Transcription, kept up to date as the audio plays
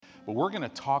But we're going to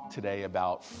talk today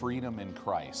about freedom in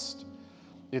Christ.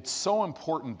 It's so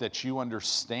important that you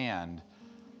understand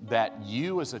that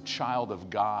you as a child of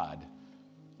God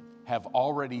have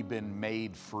already been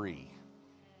made free.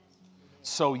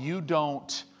 So you're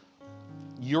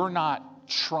not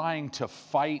trying to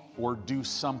fight or do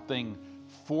something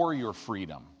for your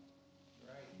freedom.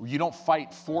 You don't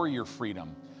fight for your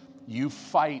freedom. You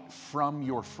fight from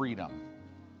your freedom.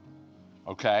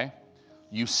 Okay?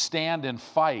 You stand and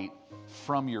fight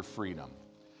from your freedom.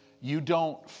 You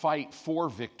don't fight for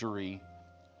victory.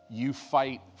 You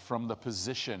fight from the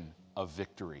position of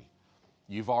victory.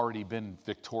 You've already been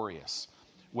victorious.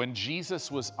 When Jesus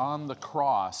was on the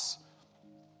cross,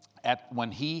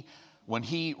 when he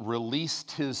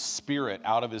released his spirit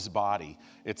out of his body,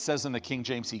 it says in the King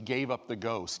James, he gave up the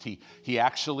ghost. He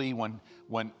actually,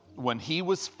 when he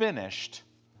was finished,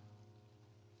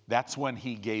 that's when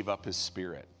he gave up his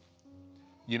spirit.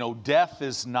 You know, death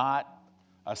is not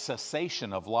a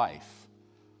cessation of life.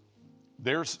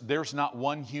 There's not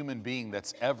one human being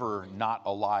that's ever not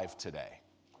alive today,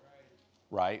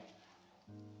 right?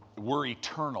 We're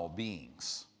eternal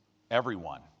beings,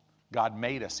 everyone. God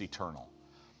made us eternal.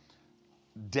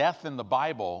 Death in the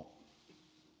Bible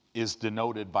is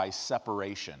denoted by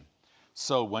separation.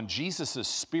 So when Jesus'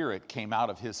 spirit came out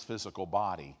of his physical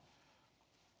body,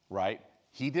 right,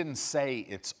 he didn't say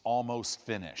it's almost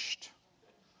finished,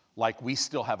 like we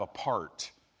still have a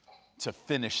part to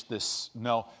finish this.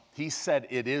 No, he said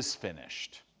it is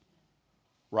finished,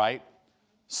 right?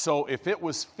 So if it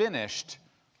was finished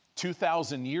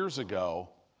 2,000 years ago,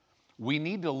 we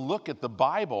need to look at the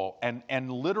Bible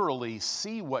and literally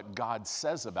see what God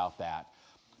says about that,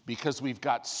 because we've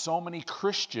got so many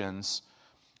Christians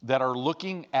that are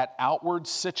looking at outward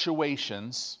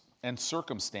situations and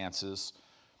circumstances.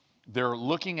 They're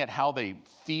looking at how they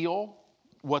feel,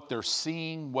 what they're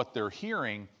seeing, what they're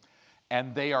hearing,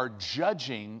 and they are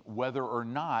judging whether or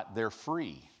not they're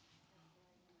free.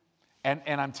 And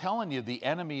I'm telling you, the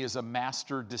enemy is a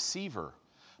master deceiver.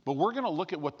 But we're going to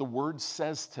look at what the Word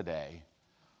says today,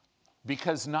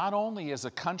 because not only as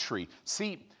a country,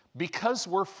 see, because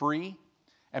we're free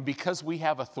and because we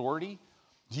have authority,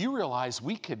 do you realize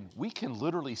we can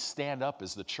literally stand up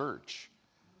as the church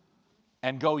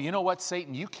and go, you know what,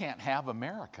 Satan, you can't have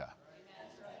America,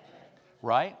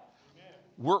 right?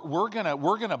 We're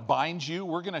gonna bind you.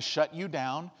 We're gonna shut you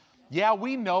down. Yeah,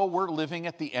 we know we're living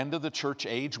at the end of the church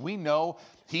age. We know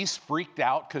he's freaked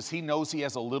out because he knows he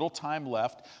has a little time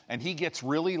left and he gets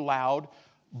really loud.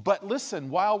 But listen,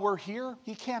 while we're here,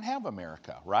 he can't have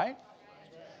America, right?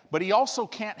 But he also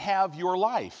can't have your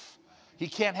life. He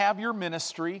can't have your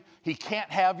ministry. He can't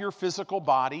have your physical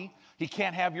body. He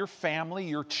can't have your family,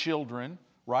 your children,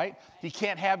 right? He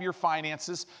can't have your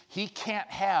finances. He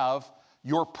can't have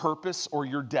your purpose or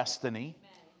your destiny,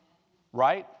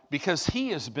 right? Because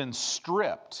he has been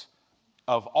stripped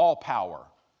of all power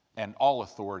and all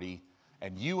authority.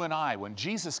 And you and I, when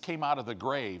Jesus came out of the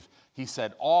grave, he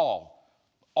said, all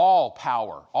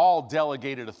power, all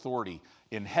delegated authority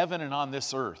in heaven and on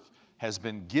this earth has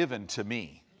been given to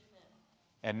me.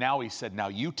 And now he said, now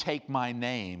you take my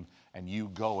name and you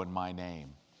go in my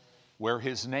name. Where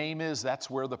his name is, that's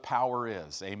where the power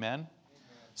is. Amen?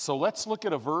 So let's look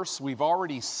at a verse. We've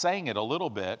already sang it a little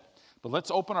bit, but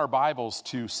let's open our Bibles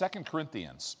to 2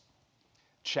 Corinthians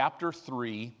chapter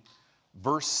 3,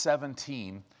 verse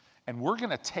 17. And we're going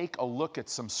to take a look at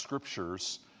some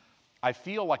scriptures. I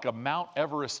feel like a Mount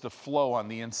Everest of flow on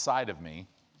the inside of me.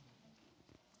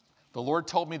 The Lord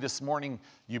told me this morning,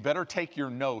 you better take your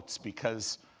notes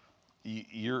because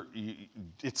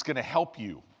it's going to help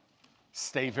you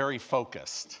stay very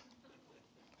focused.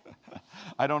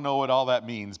 I don't know what all that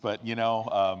means, but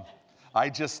I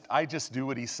just do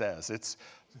what he says. It's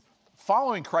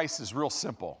following Christ is real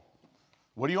simple.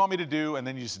 What do you want me to do? And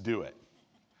then you just do it.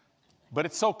 But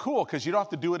it's so cool because you don't have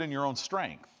to do it in your own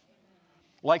strength.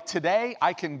 Like today,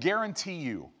 I can guarantee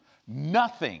you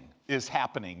nothing is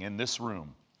happening in this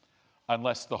room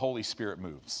unless the Holy Spirit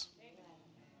moves.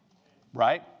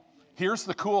 Right? Here's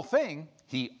the cool thing.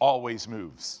 He always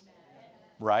moves.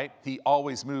 Right? He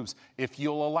always moves if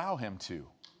you'll allow him to.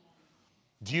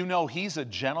 Do you know he's a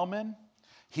gentleman?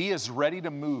 He is ready to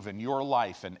move in your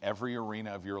life, in every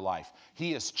arena of your life.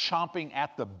 He is chomping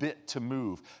at the bit to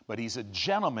move, but he's a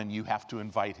gentleman. You have to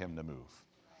invite him to move.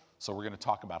 So we're going to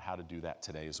talk about how to do that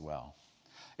today as well.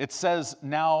 It says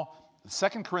now,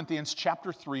 2 Corinthians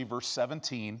chapter 3, verse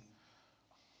 17,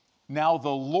 now the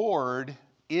Lord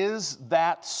is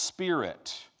that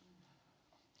Spirit,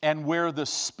 and where the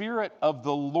Spirit of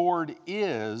the Lord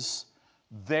is,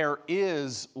 there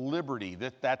is liberty.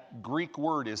 That Greek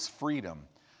word is freedom.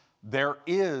 there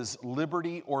is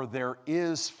liberty or there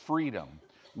is freedom.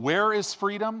 Where is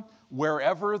freedom?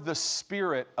 Wherever the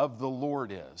Spirit of the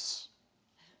Lord is.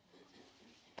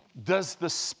 Does the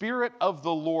Spirit of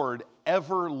the Lord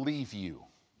ever leave you?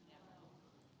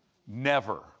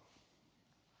 Never.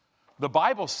 The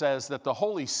Bible says that the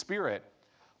Holy Spirit,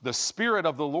 the Spirit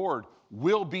of the Lord,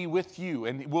 will be with you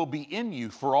and will be in you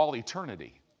for all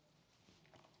eternity.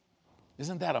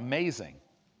 Isn't that amazing?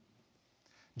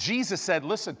 Jesus said,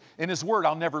 listen, in His Word,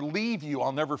 I'll never leave you,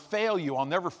 I'll never fail you, I'll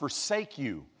never forsake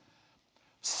you.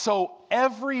 So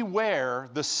everywhere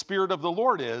the Spirit of the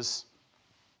Lord is,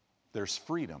 there's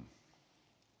freedom.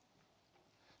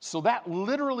 So that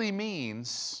literally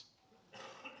means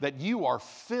that you are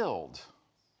filled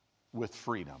with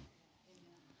freedom.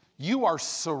 You are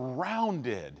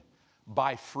surrounded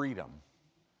by freedom.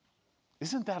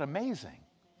 Isn't that amazing?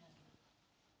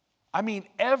 I mean,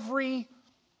 every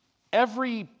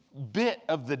bit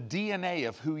of the DNA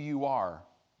of who you are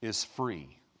is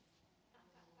free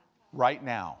right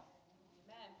now.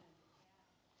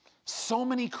 So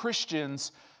many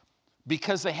Christians,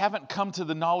 because they haven't come to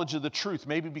the knowledge of the truth,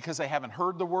 maybe because they haven't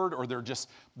heard the word, or they're just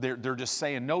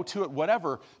saying no to it,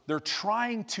 whatever, they're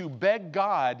trying to beg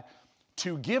God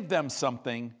to give them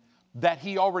something that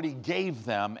He already gave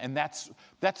them, and that's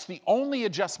the only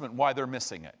adjustment why they're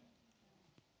missing it.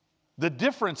 The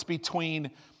difference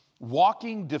between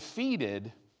walking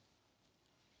defeated,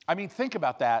 I mean, think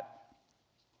about that.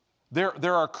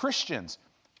 There are Christians,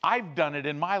 I've done it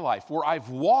in my life, where I've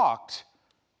walked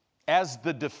as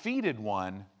the defeated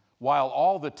one, while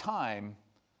all the time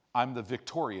I'm the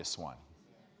victorious one.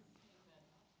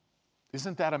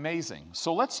 Isn't that amazing?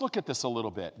 So let's look at this a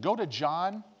little bit. Go to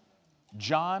John,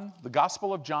 the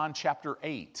Gospel of John, chapter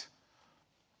 8,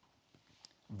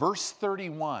 verse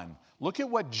 31. Look at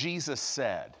what Jesus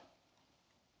said.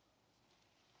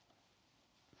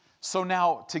 So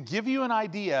now, to give you an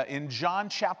idea, in John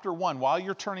chapter 1, while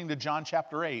you're turning to John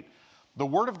chapter 8, the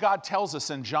Word of God tells us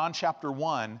in John chapter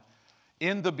 1,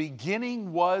 in the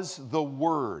beginning was the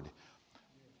Word.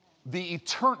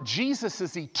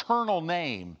 Jesus' eternal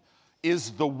name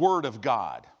is the Word of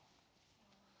God.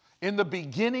 In the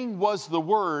beginning was the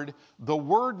Word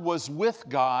was with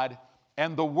God,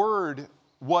 and the Word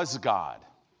was God.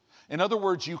 In other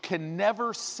words, you can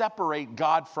never separate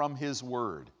God from His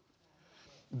Word.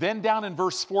 Then down in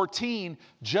verse 14,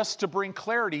 just to bring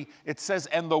clarity, it says,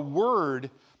 and the Word,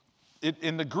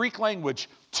 in the Greek language,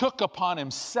 took upon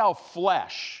Himself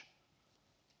flesh,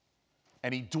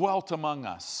 and He dwelt among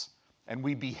us. And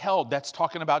we beheld, that's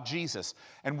talking about Jesus,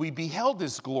 and we beheld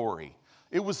His glory.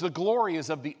 It was the glory as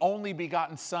of the only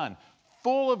begotten Son,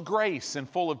 full of grace and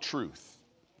full of truth.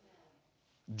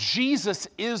 Jesus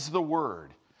is the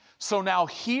Word. So now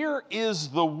here is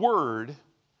the Word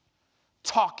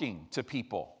talking to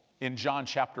people in John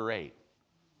chapter 8.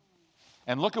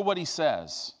 And look at what He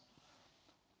says.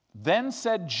 Then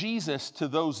said Jesus to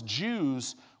those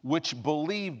Jews which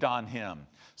believed on Him.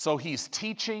 So He's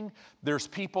teaching, there's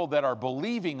people that are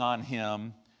believing on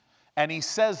Him, and He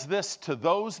says this to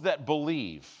those that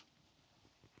believe,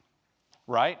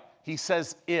 right? He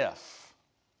says if.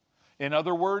 In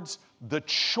other words, the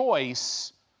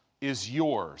choice is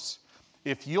yours.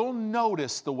 If you'll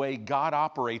notice the way God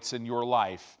operates in your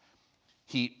life,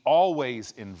 He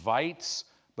always invites,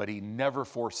 but He never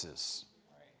forces.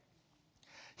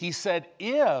 He said,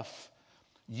 if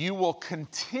you will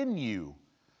continue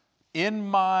in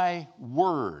my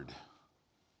word,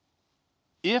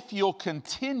 if you'll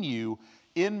continue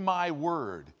in my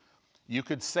word, you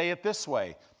could say it this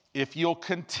way, if you'll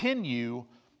continue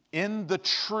in the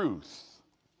truth,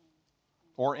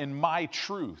 or in my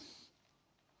truth.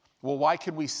 Well, why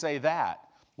can we say that?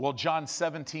 Well, John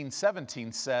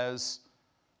 17:17 says,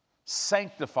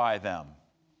 sanctify them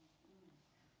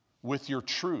with your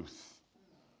truth,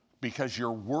 because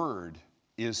your word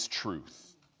is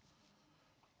truth.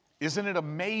 Isn't it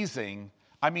amazing?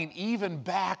 I mean, even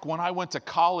back when I went to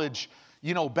college,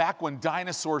 back when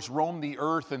dinosaurs roamed the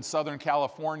earth in Southern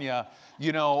California,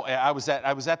 I was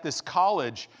at this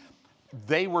college.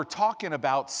 They were talking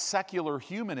about secular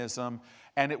humanism,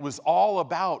 and it was all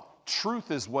about truth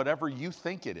is whatever you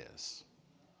think it is.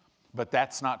 But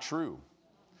that's not true.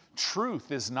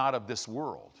 Truth is not of this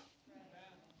world.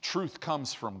 Truth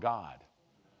comes from God.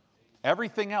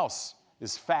 Everything else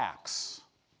is facts.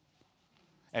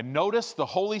 And notice the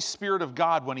Holy Spirit of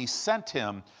God, when He sent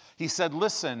Him, He said,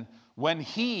 listen, when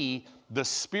He, the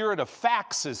Spirit of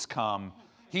facts, has come,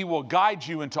 He will guide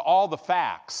you into all the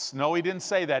facts. No, He didn't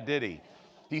say that, did He?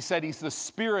 He said He's the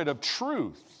Spirit of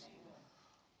truth.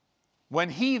 When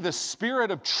he, the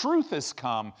Spirit of truth, has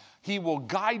come, he will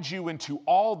guide you into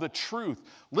all the truth.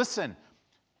 Listen,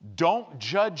 don't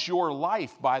judge your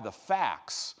life by the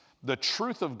facts. The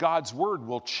truth of God's word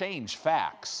will change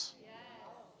facts.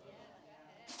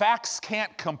 Facts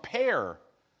can't compare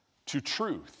to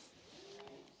truth.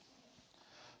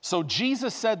 So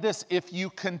Jesus said this, if you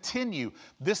continue,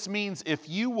 this means if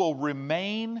you will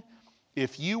remain,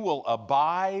 if you will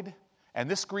abide,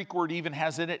 and this Greek word even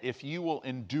has in it, if you will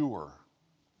endure.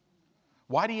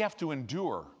 Why do you have to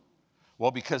endure?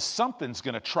 Well, because something's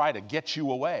going to try to get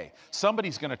you away.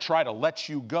 Somebody's going to try to let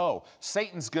you go.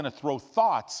 Satan's going to throw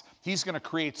thoughts. He's going to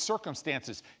create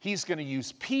circumstances. He's going to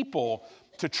use people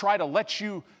to try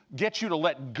to get you to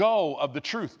let go of the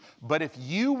truth. But if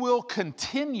you will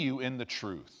continue in the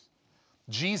truth,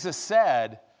 Jesus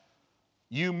said,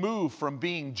 you move from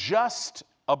being just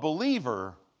a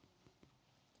believer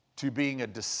to being a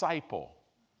disciple,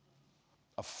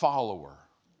 a follower.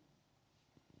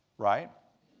 Right?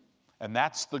 And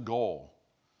that's the goal.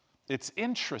 It's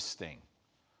interesting.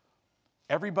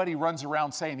 Everybody runs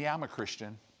around saying, yeah, I'm a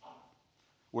Christian.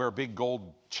 Wear a big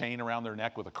gold chain around their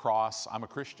neck with a cross. I'm a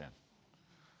Christian.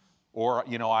 Or,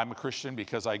 I'm a Christian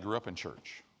because I grew up in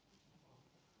church.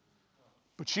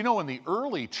 But in the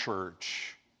early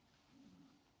church,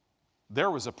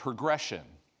 there was a progression.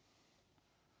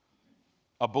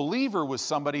 A believer was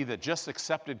somebody that just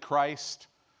accepted Christ.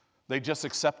 They just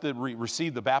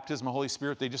received the baptism of the Holy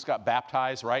Spirit. They just got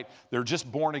baptized, right? They're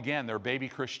just born again. They're baby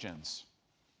Christians.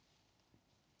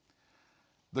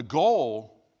 The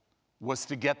goal was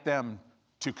to get them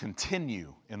to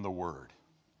continue in the Word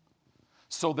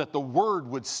so that the Word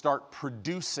would start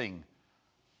producing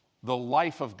the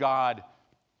life of God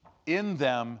in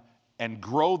them and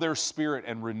grow their spirit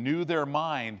and renew their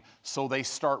mind so they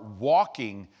start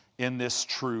walking in this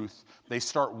truth. They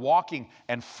start walking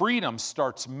and freedom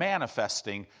starts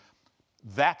manifesting.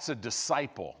 That's a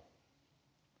disciple.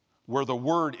 Where the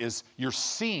word is, you're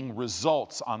seeing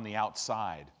results on the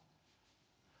outside.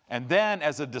 And then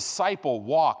as a disciple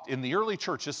walked, in the early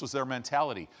church, this was their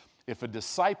mentality. If a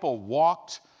disciple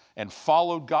walked and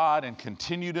followed God and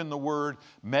continued in the word,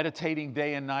 meditating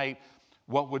day and night,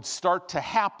 what would start to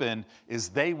happen is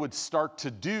they would start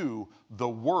to do the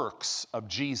works of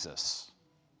Jesus.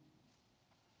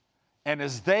 And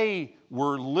as they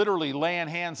were literally laying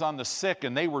hands on the sick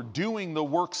and they were doing the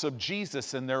works of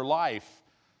Jesus in their life,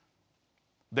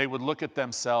 they would look at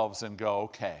themselves and go,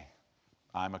 okay,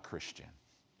 I'm a Christian.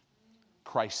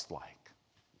 Christ-like.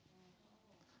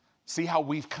 See how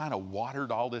we've kind of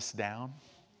watered all this down?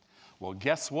 Well,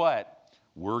 guess what?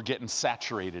 We're getting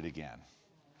saturated again.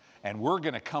 And we're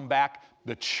going to come back.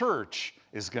 The church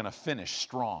is going to finish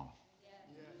strong.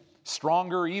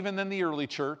 Stronger even than the early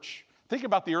church. Think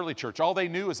about the early church. All they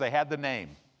knew is they had the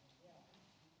name.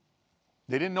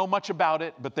 They didn't know much about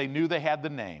it, but they knew they had the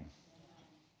name.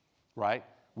 Right?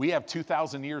 We have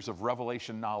 2,000 years of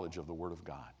revelation knowledge of the Word of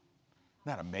God.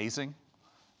 Isn't that amazing?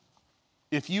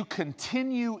 If you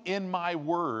continue in my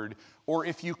word, or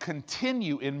if you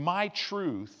continue in my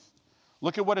truth,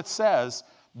 look at what it says,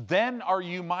 then are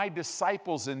you my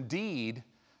disciples indeed.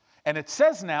 And it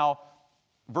says now,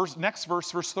 next verse,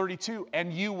 verse 32,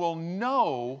 and you will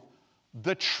know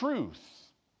the truth,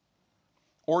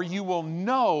 or you will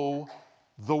know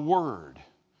the word,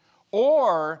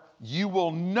 or you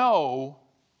will know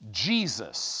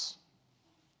Jesus.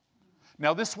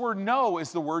 Now this word know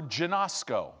is the word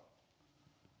ginosko.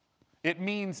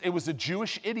 It was a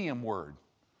Jewish idiom word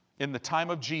in the time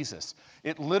of Jesus.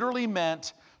 It literally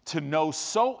meant to know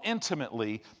so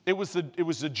intimately. It was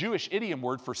a Jewish idiom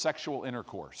word for sexual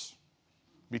intercourse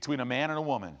between a man and a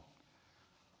woman.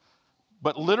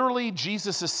 But literally,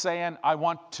 Jesus is saying, I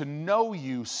want to know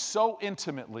you so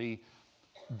intimately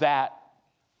that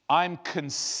I'm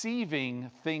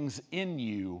conceiving things in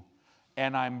you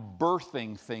and I'm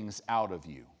birthing things out of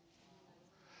you.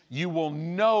 You will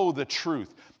know the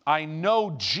truth. I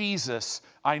know Jesus.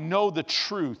 I know the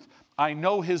truth. I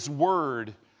know His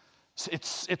Word.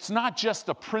 It's not just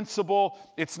a principle.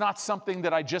 It's not something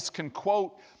that I just can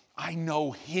quote. I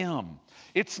know Him.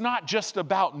 It's not just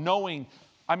about knowing.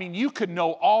 I mean, you could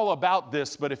know all about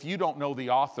this, but if you don't know the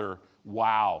author,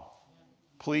 wow.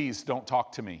 Please don't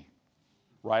talk to me.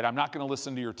 Right? I'm not going to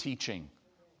listen to your teaching.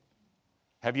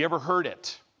 Have you ever heard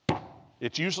it?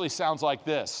 It usually sounds like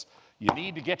this. You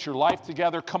need to get your life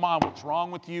together. Come on, what's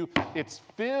wrong with you? It's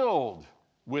filled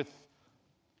with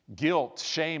guilt,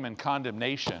 shame, and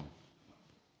condemnation.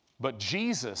 But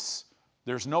Jesus,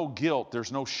 there's no guilt,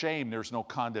 there's no shame, there's no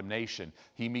condemnation.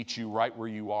 He meets you right where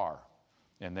you are,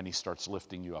 and then He starts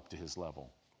lifting you up to His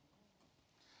level.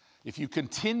 If you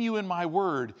continue in my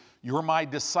word, you're my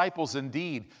disciples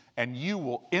indeed, and you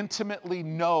will intimately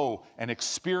know and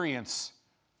experience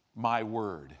my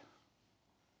word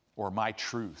or my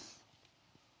truth.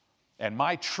 And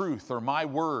my truth or my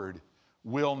word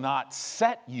will not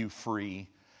set you free,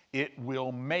 it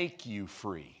will make you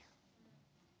free.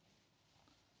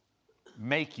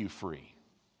 Make you free.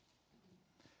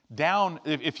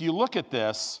 If you look at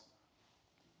this,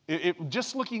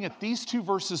 just looking at these two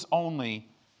verses only,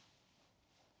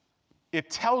 it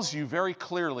tells you very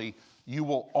clearly you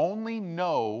will only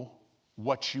know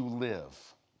what you live.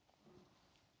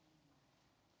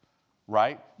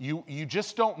 Right? You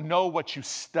just don't know what you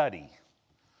study.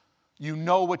 You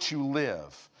know what you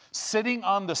live. Sitting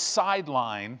on the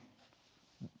sideline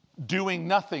doing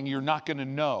nothing, you're not going to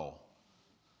know.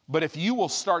 But if you will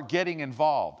start getting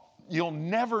involved, you'll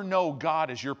never know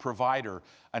God as your provider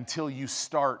until you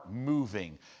start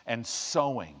moving and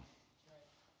sowing.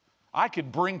 I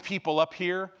could bring people up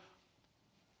here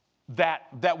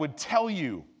that would tell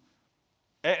you,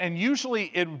 and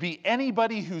usually it would be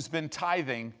anybody who's been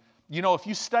tithing. You know, if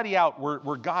you study out where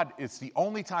God, it's the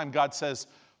only time God says,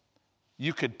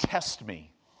 you could test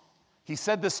me. He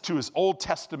said this to his Old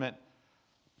Testament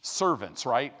servants,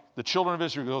 right? The children of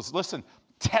Israel goes, listen,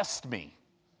 test me.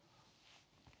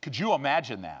 Could you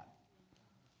imagine that?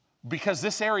 Because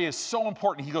this area is so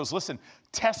important. He goes, listen,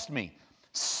 test me.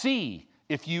 See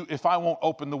if I won't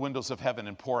open the windows of heaven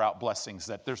and pour out blessings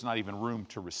that there's not even room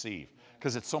to receive,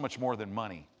 because it's so much more than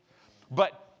money.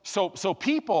 But so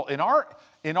people in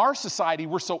our society,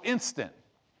 we're so instant.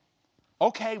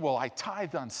 Okay, well, I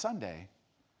tithed on Sunday.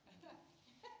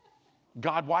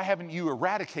 God, why haven't you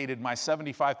eradicated my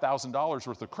 $75,000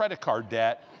 worth of credit card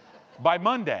debt by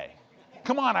Monday?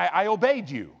 Come on, I obeyed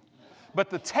you. But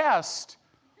the test,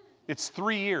 it's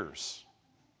 3 years.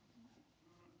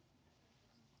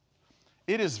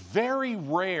 It is very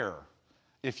rare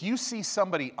if you see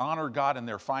somebody honor God in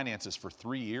their finances for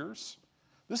 3 years.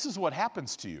 This is what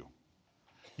happens to you.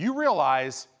 You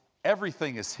realize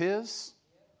everything is His,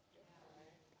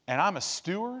 and I'm a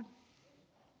steward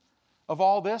of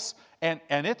all this, and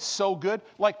it's so good.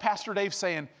 Like Pastor Dave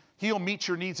saying, He'll meet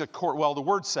your needs well, the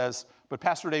Word says, but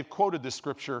Pastor Dave quoted this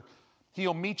scripture,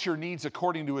 He'll meet your needs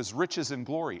according to His riches and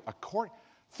glory.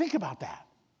 Think about that.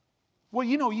 Well,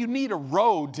 you know, you need a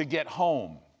road to get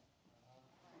home.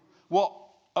 Well,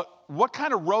 what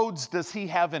kind of roads does He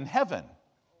have in heaven?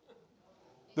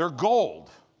 They're gold.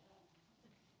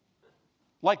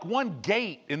 Like one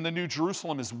gate in the New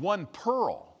Jerusalem is one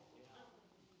pearl.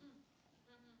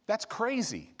 That's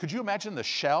crazy. Could you imagine the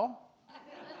shell?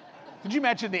 Could you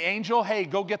imagine the angel? Hey,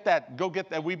 go get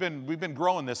that. We've been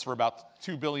growing this for about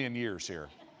 2 billion years here,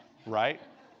 right?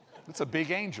 It's a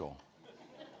big angel.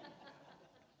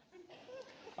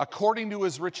 According to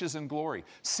His riches and glory.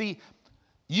 See,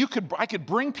 I could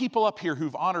bring people up here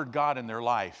who've honored God in their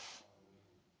life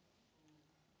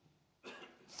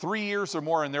 3 years or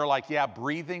more, and they're like, yeah,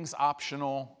 breathing's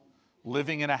optional,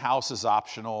 living in a house is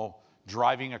optional,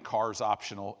 driving a car is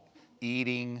optional,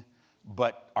 eating,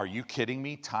 but are you kidding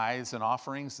me? Tithes and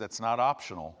offerings, that's not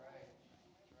optional,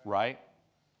 right?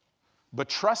 But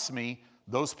trust me,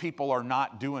 those people are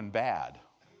not doing bad,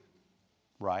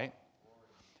 right?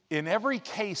 In every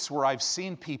case where I've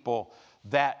seen people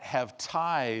that have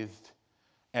tithed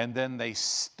and then they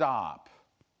stop,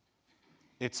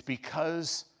 it's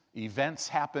because events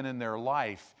happen in their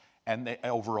life and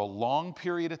over a long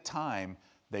period of time,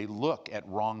 they look at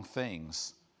wrong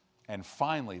things and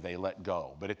finally they let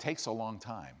go. But it takes a long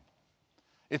time.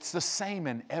 It's the same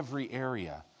in every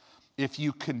area. If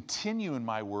you continue in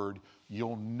my word,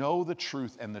 you'll know the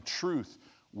truth, and the truth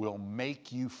will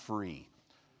make you free.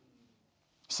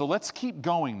 So let's keep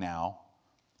going now.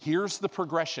 Here's the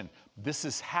progression. This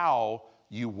is how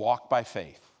you walk by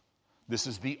faith. This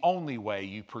is the only way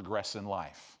you progress in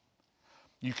life.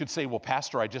 You could say, well,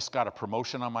 Pastor, I just got a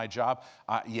promotion on my job.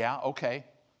 Yeah, okay.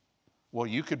 Well,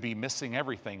 you could be missing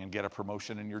everything and get a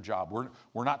promotion in your job.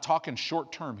 We're not talking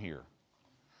short term here.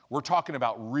 We're talking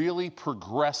about really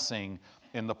progressing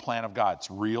in the plan of God.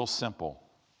 It's real simple.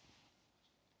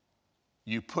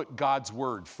 You put God's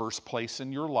word first place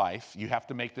in your life. You have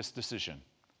to make this decision.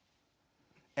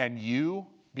 And you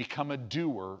become a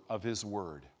doer of His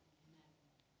word.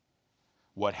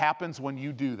 What happens when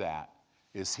you do that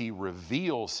is He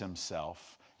reveals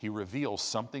Himself. He reveals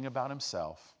something about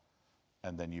Himself,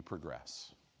 and then you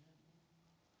progress.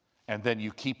 And then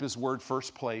you keep His word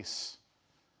first place.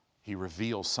 He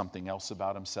reveals something else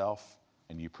about Himself,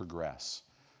 and you progress.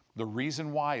 The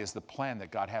reason why is the plan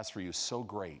that God has for you is so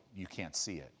great, you can't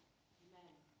see it.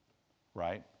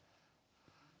 Right?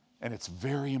 And it's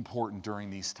very important during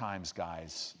these times,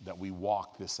 guys, that we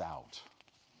walk this out.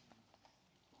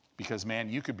 Because, man,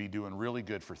 you could be doing really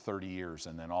good for 30 years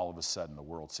and then all of a sudden the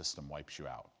world system wipes you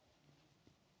out.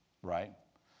 Right?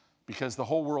 Because the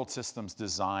whole world system's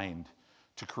designed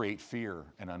to create fear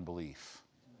and unbelief.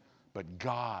 But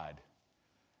God,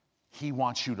 He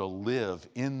wants you to live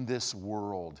in this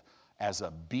world as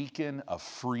a beacon of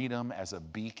freedom, as a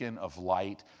beacon of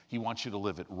light. He wants you to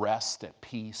live at rest, at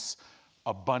peace,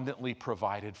 abundantly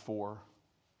provided for.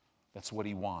 That's what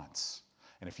He wants.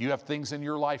 And if you have things in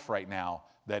your life right now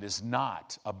that is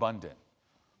not abundant,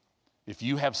 if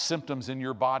you have symptoms in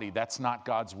your body, that's not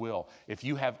God's will. If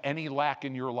you have any lack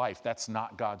in your life, that's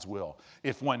not God's will.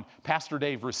 If when Pastor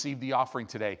Dave received the offering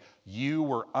today, you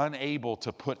were unable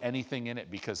to put anything in it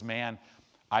because, man,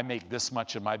 I make this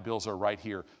much and my bills are right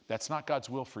here, that's not God's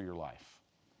will for your life.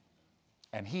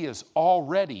 And He is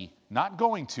already, not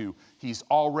going to, He's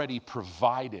already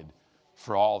provided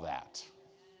for all that.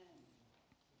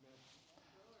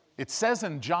 It says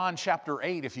in John chapter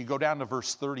 8, if you go down to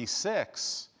verse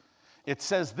 36, it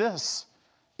says this,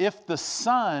 if the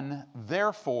Son,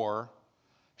 therefore,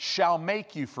 shall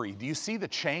make you free. Do you see the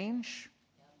change?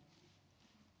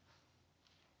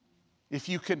 If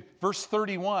you can, verse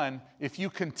 31, if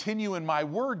you continue in my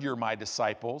word, you're my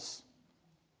disciples.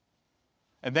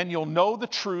 And then you'll know the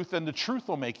truth, and the truth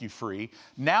will make you free.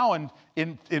 Now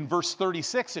in verse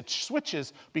 36, it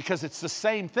switches because it's the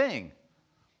same thing.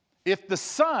 If the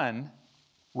Son,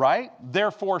 right,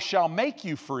 therefore shall make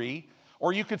you free,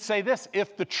 or you could say this,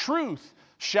 if the truth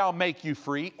shall make you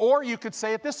free, or you could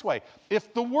say it this way,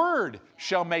 if the Word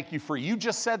shall make you free. You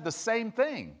just said the same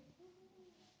thing,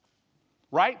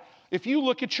 right? If you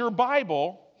look at your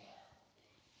Bible,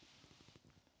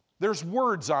 there's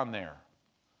words on there.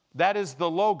 That is the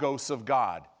Logos of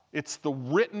God. It's the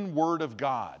written Word of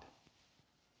God.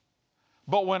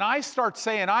 But when I start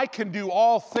saying I can do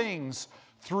all things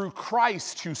through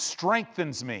Christ who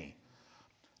strengthens me,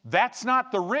 that's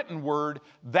not the written word,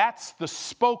 that's the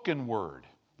spoken word,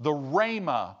 the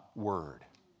Rhema word.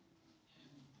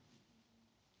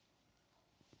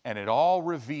 And it all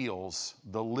reveals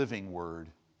the living word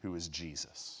who is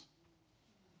Jesus.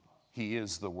 He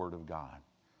is the Word of God.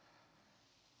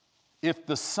 If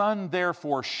the Son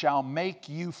therefore shall make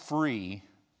you free,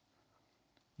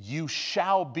 you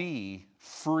shall be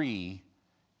free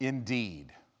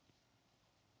indeed.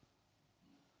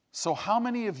 So how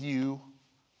many of you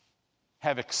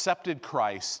have accepted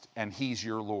Christ and He's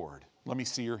your Lord? Let me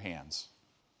see your hands.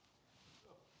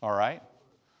 All right?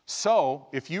 So,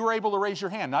 if you were able to raise your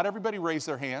hand, not everybody raised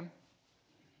their hand.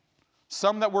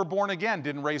 Some that were born again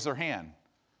didn't raise their hand.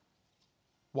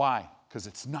 Why? Because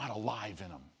it's not alive in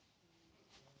them.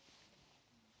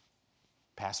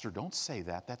 Pastor, don't say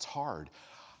that. That's hard.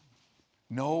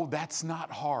 No, that's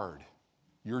not hard.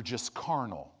 You're just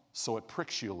carnal, so it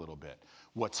pricks you a little bit.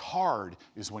 What's hard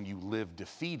is when you live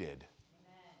defeated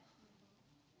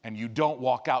and you don't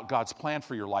walk out God's plan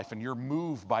for your life and you're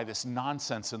moved by this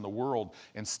nonsense in the world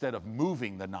instead of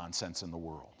moving the nonsense in the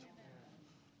world.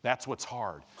 That's what's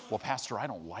hard. Well, Pastor, I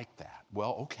don't like that.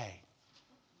 Well, okay.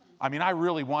 I mean, I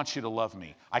really want you to love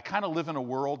me. I kind of live in a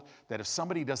world that if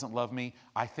somebody doesn't love me,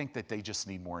 I think that they just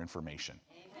need more information.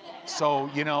 So,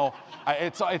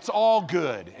 it's all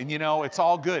good. And, it's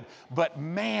all good. But,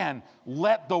 man,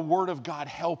 let the Word of God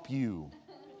help you.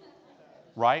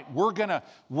 Right? We're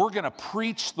gonna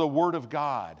preach the Word of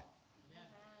God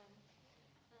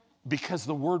because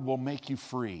the Word will make you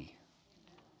free.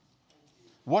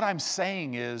 What I'm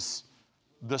saying is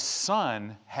the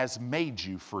Son has made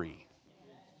you free.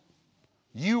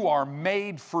 You are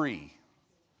made free.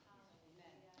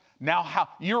 Now,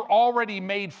 you're already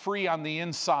made free on the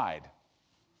inside,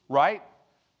 right?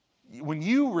 When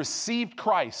you received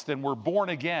Christ and were born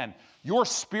again, your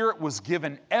spirit was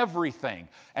given everything,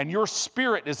 and your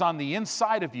spirit is on the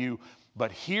inside of you.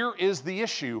 But here is the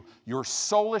issue. Your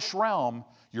soulish realm,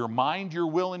 your mind, your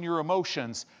will, and your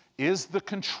emotions is the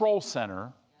control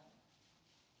center.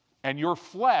 And your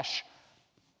flesh,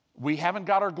 we haven't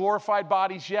got our glorified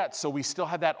bodies yet, so we still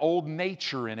have that old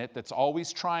nature in it that's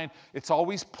always it's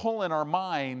always pulling our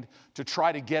mind to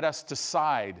try to get us to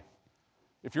side.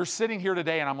 If you're sitting here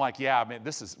today and I'm like, yeah, man,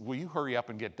 will you hurry up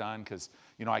and get done? Because,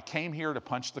 I came here to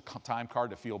punch the time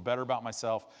card to feel better about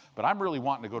myself, but I'm really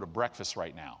wanting to go to breakfast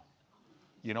right now.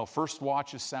 First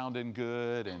watch is sounding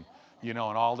good and, and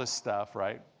all this stuff,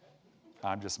 right?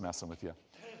 I'm just messing with you.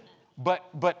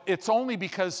 But it's only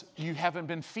because you haven't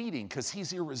been feeding, because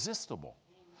He's irresistible.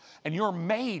 And you're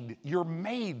made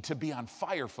to be on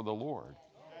fire for the Lord.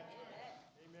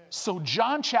 So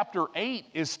John chapter 8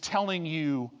 is telling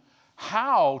you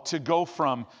how to go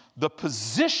from the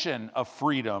position of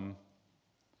freedom,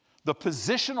 the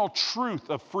positional truth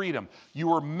of freedom. You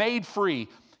were made free.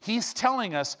 He's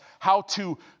telling us how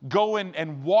to go in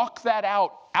and walk that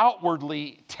out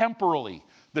outwardly, temporally.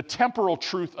 The temporal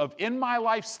truth of, in my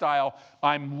lifestyle,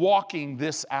 I'm walking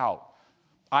this out.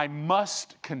 I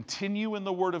must continue in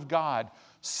the Word of God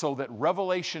so that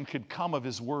revelation could come of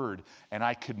His Word and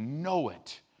I could know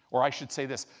it. Or I should say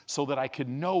this, so that I could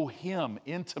know Him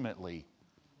intimately.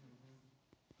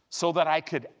 So that I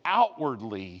could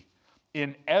outwardly,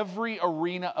 in every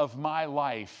arena of my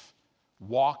life,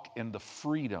 walk in the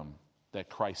freedom that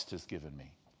Christ has given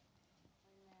me.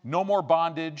 No more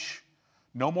bondage,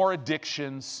 no more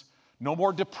addictions, no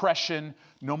more depression,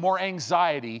 no more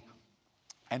anxiety.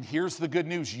 And here's the good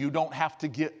news, you don't have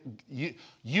to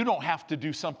you don't have to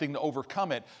do something to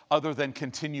overcome it other than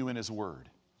continue in His Word.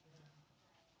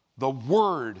 The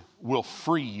Word will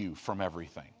free you from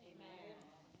everything.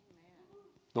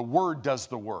 The Word does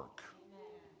the work.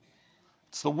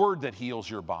 It's the Word that heals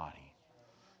your body.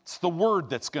 It's the Word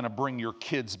that's going to bring your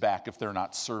kids back if they're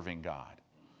not serving God,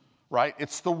 right?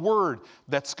 It's the Word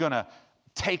that's going to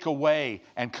take away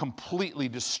and completely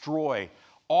destroy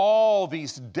all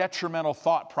these detrimental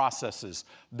thought processes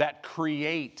that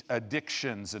create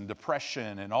addictions and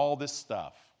depression and all this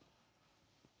stuff.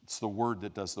 It's the Word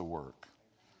that does the work.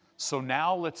 So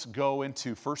now let's go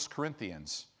into 1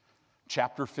 Corinthians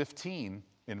chapter 15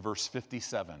 in verse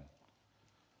 57.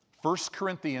 1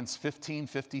 Corinthians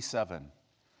 15:57.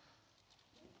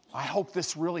 I hope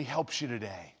this really helps you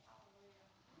today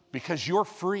because you're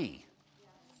free.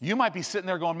 You might be sitting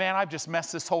there going, man, I've just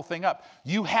messed this whole thing up.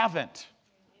 You haven't.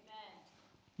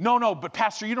 No, but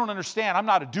Pastor, you don't understand. I'm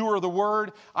not a doer of the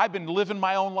Word. I've been living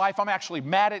my own life. I'm actually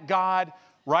mad at God,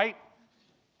 right?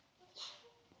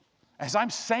 As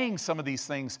I'm saying some of these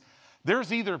things,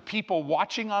 there's either people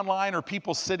watching online or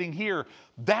people sitting here.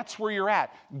 That's where you're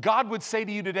at. God would say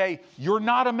to you today, you're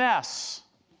not a mess.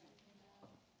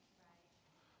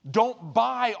 Don't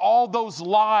buy all those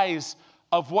lies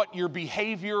of what your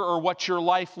behavior or what your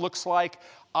life looks like.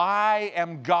 I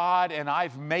am God and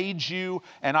I've made you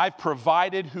and I've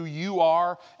provided who you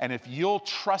are. And if you'll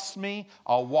trust me,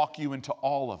 I'll walk you into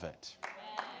all of it.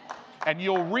 And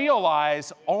you'll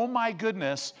realize, oh my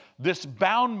goodness, this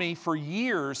bound me for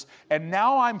years and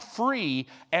now I'm free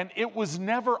and it was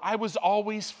never, I was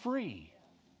always free.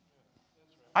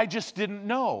 I just didn't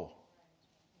know.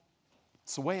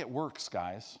 It's the way it works,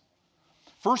 guys.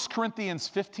 1 Corinthians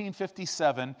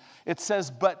 15:57, it says,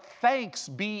 but thanks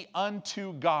be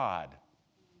unto God,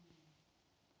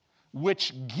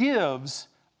 which gives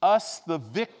us the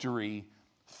victory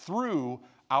through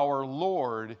our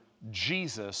Lord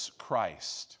Jesus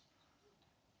Christ.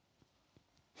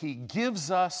 He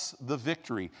gives us the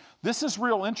victory. This is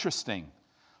real interesting.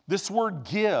 This word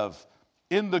give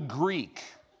in the Greek,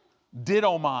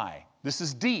 didomai, this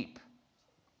is deep.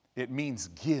 It means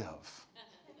give.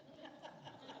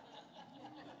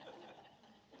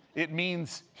 It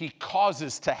means He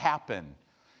causes to happen.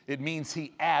 It means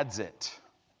He adds it.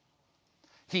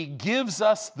 He gives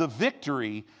us the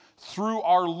victory through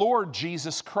our Lord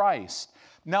Jesus Christ.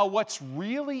 Now, what's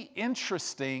really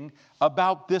interesting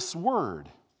about this word,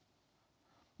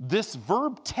 this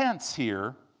verb tense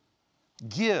here,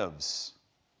 gives.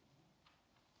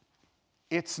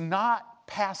 It's not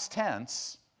past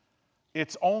tense.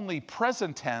 It's only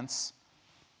present tense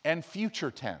and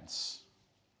future tense.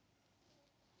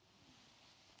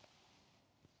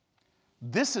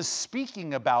 This is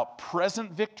speaking about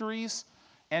present victories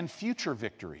and future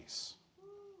victories.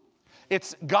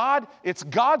 It's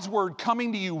God's word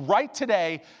coming to you right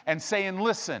today and saying,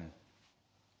 listen,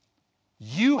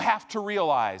 you have to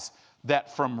realize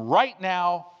that from right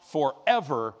now,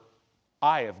 forever,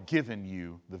 I have given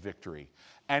you the victory.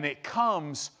 And it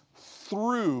comes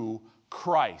through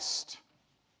Christ.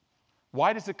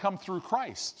 Why does it come through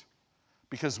Christ?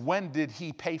 Because when did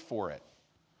He pay for it?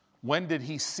 When did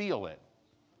He seal it?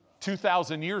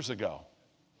 2,000 years ago.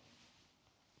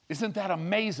 Isn't that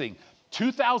amazing?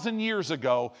 2,000 years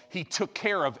ago, He took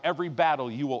care of every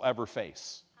battle you will ever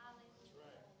face.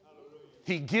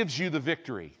 He gives you the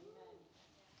victory.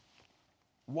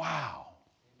 Wow.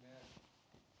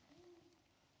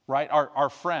 Right? Our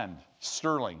friend,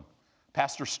 Sterling,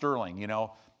 Pastor Sterling,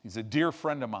 he's a dear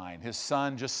friend of mine. His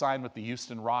son just signed with the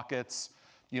Houston Rockets.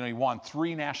 He won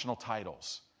 3 national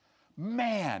titles.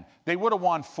 Man, they would have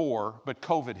won 4, but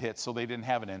COVID hit, so they didn't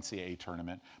have an NCAA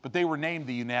tournament. But they were named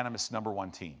the unanimous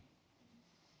 #1 team.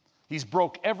 He's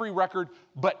broke every record,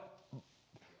 but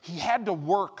he had to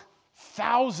work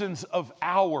thousands of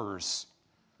hours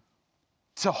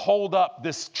to hold up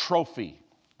this trophy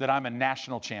that I'm a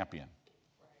national champion.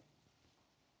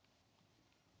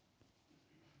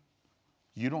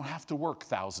 You don't have to work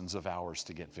thousands of hours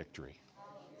to get victory,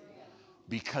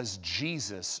 because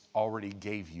Jesus already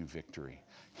gave you victory.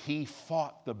 He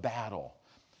fought the battle.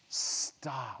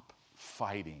 Stop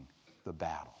fighting the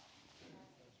battle.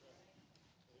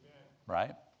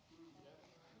 Right?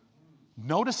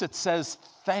 Notice it says,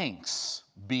 thanks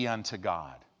be unto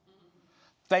God.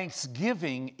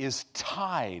 Thanksgiving is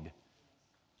tied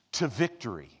to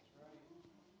victory.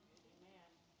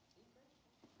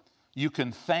 You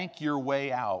can thank your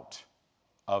way out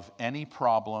of any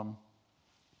problem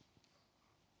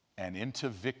and into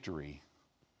victory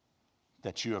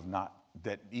that you have not,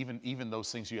 that even those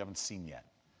things you haven't seen yet.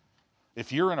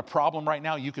 If you're in a problem right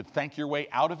now, you could thank your way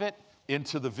out of it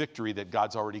into the victory that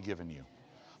God's already given you.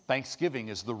 Thanksgiving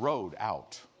is the road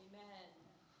out. Amen.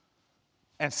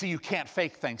 And see, you can't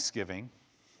fake Thanksgiving,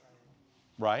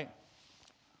 right?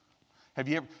 Have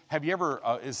you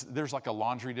ever there's like a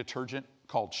laundry detergent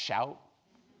called Shout?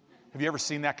 Have you ever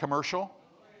seen that commercial?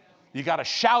 You got to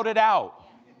shout it out.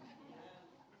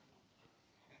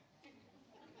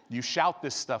 You shout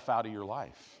this stuff out of your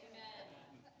life.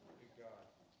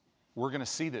 We're going to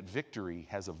see that victory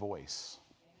has a voice.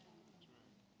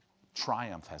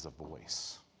 Triumph has a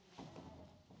voice.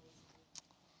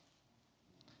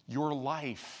 Your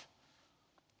life.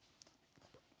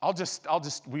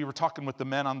 We were talking with the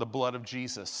men on the blood of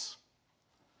Jesus.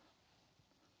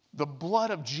 The blood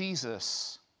of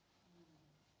Jesus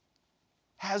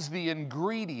has the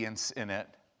ingredients in it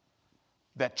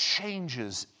that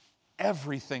changes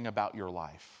everything about your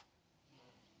life.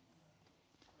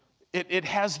 It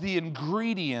has the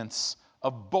ingredients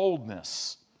of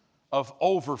boldness, of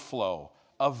overflow,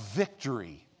 of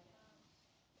victory,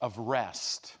 of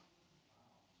rest.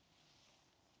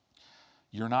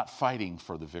 You're not fighting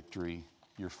for the victory,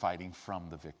 you're fighting from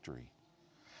the victory.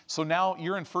 So now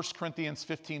you're in 1 Corinthians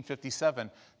 15:57.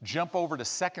 Jump over to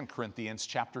 2 Corinthians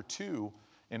chapter 2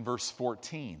 in verse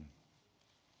 14.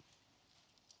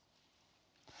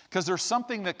 Because there's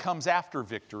something that comes after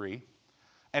victory,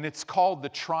 and it's called the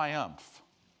triumph.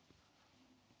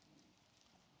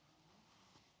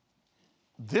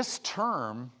 This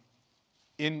term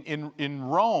in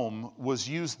Rome was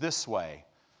used this way.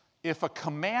 If a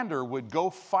commander would go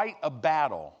fight a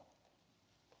battle,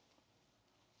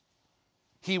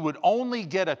 he would only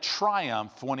get a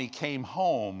triumph when he came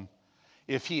home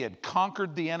if he had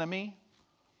conquered the enemy,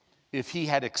 if he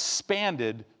had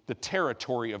expanded the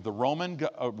territory of the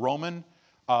Roman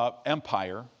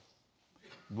Empire,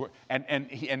 and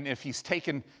if he's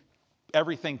taken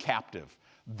everything captive.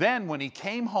 Then when he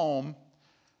came home,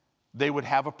 they would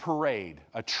have a parade,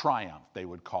 a triumph, they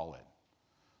would call it.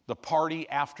 The party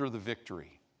after the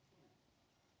victory.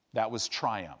 That was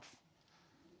triumph.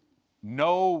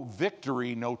 No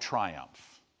victory, no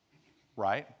triumph.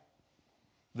 Right?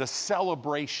 The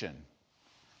celebration.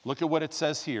 Look at what it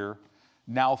says here.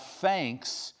 Now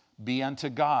thanks be unto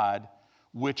God,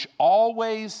 which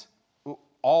always.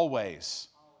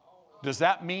 Does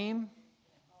that mean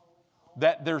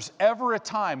that there's ever a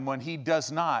time when he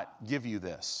does not give you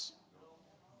this?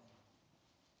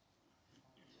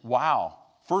 Wow.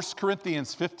 1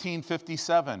 Corinthians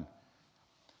 15:57.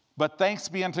 But thanks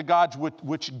be unto God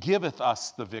which giveth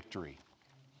us the victory.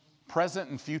 Present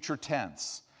and future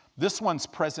tense. This one's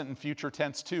present and future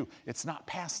tense too. It's not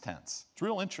past tense. It's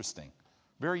real interesting.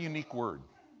 Very unique word.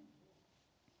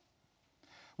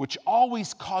 Which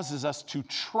always causes us to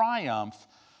triumph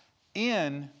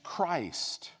in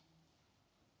Christ.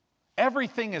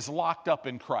 Everything is locked up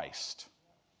in Christ.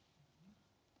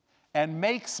 And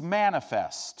makes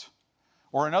manifest.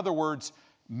 Or in other words,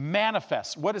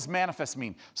 manifest. What does manifest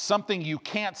mean? Something you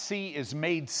can't see is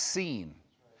made seen.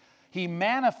 He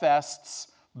manifests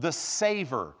the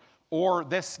savor, or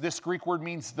this Greek word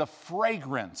means the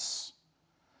fragrance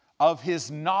of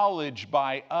his knowledge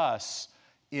by us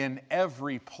in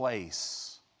every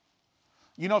place.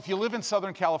 You know, if you live in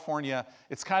Southern California,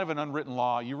 it's kind of an unwritten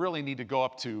law. You really need to go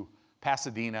up to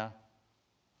Pasadena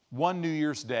one New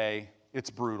Year's Day, it's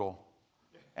brutal,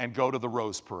 and go to the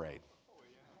Rose Parade.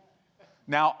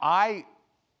 Now, I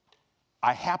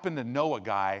happen to know a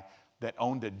guy that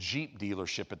owned a Jeep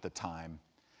dealership at the time.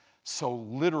 So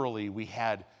literally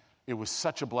it was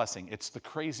such a blessing. It's the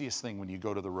craziest thing when you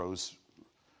go to the Rose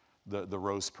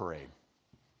Parade.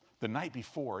 The night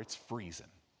before, it's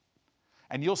freezing.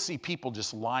 And you'll see people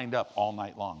just lined up all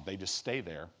night long. They just stay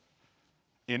there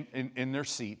in their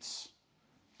seats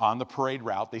on the parade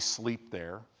route. They sleep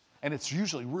there. And it's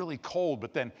usually really cold,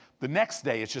 but then the next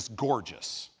day it's just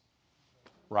gorgeous.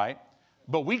 Right?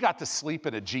 But we got to sleep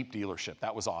at a Jeep dealership.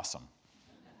 That was awesome.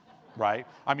 right?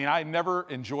 I mean, I never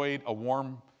enjoyed a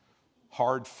warm,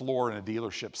 hard floor in a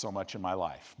dealership so much in my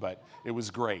life, but it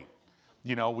was great.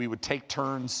 You know, we would take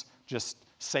turns just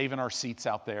saving our seats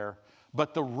out there.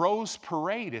 But the Rose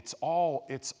Parade, it's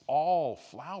all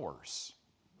flowers.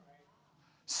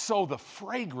 So the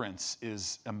fragrance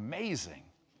is amazing.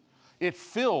 It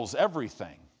fills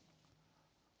everything.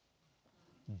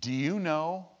 Do you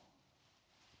know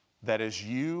that as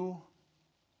you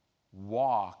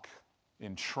walk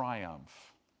in triumph,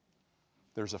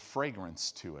 there's a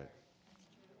fragrance to it?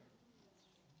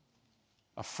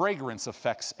 A fragrance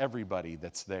affects everybody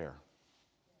that's there.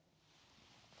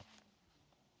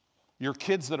 Your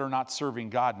kids that are not serving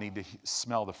God need to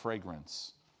smell the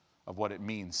fragrance of what it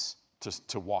means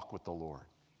to walk with the Lord.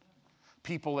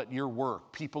 People at your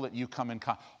work, people that you come in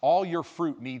contact, all your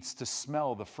fruit needs to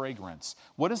smell the fragrance.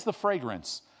 What is the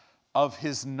fragrance? Of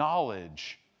His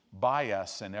knowledge by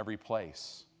us in every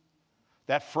place.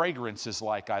 That fragrance is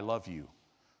like, I love you.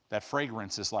 That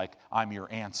fragrance is like, I'm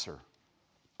your answer.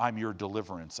 I'm your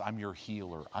deliverance. I'm your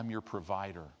healer. I'm your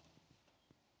provider.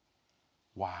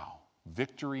 Wow.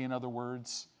 Victory, in other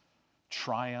words,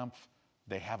 triumph,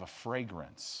 they have a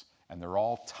fragrance, and they're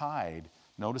all tied.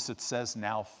 Notice it says,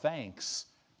 now thanks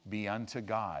be unto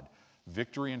God.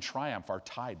 Victory and triumph are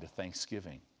tied to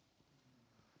thanksgiving.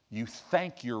 You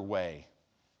thank your way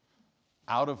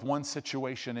out of one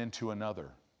situation into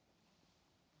another.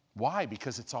 Why?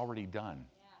 Because it's already done.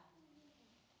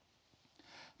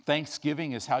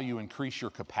 Thanksgiving is how you increase your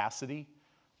capacity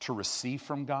to receive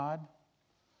from God.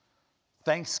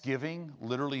 Thanksgiving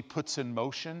literally puts in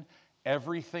motion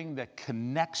everything that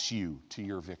connects you to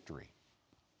your victory.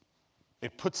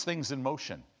 It puts things in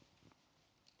motion.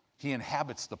 He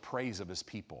inhabits the praise of His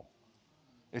people.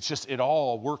 It's just, it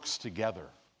all works together.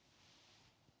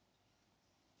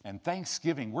 And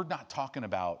Thanksgiving, we're not talking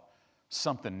about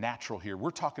something natural here. We're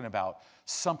talking about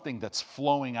something that's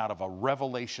flowing out of a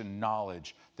revelation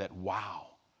knowledge that, wow,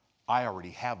 I already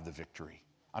have the victory.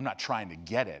 I'm not trying to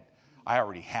get it. I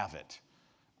already have it.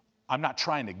 I'm not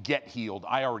trying to get healed.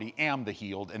 I already am the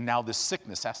healed, and now this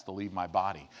sickness has to leave my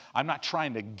body. I'm not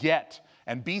trying to get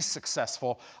and be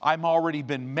successful. I'm already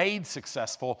been made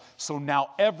successful, so now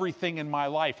everything in my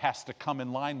life has to come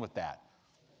in line with that.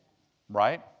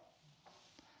 Right?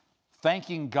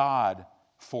 Thanking God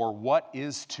for what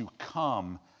is to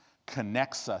come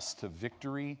connects us to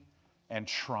victory and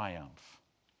triumph.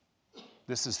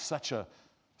 This is such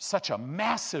a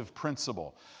massive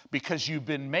principle because you've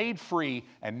been made free,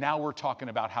 and now we're talking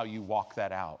about how you walk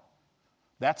that out.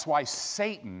 That's why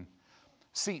Satan,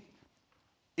 see,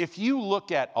 if you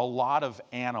look at a lot of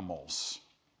animals,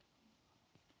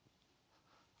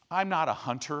 I'm not a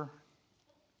hunter.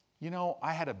 You know,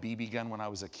 I had a BB gun when I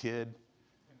was a kid,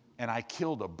 and I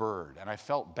killed a bird, and I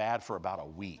felt bad for about a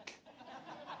week.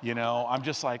 You know, I'm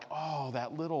just like, oh,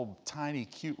 that little tiny,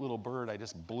 cute little bird, I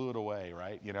just blew it away,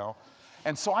 right? You know?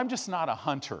 And so I'm just not a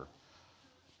hunter.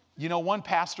 You know, one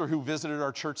pastor who visited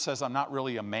our church says I'm not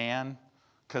really a man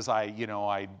because I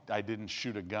didn't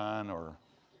shoot a gun or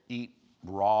eat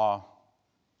raw,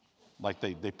 like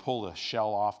they pull a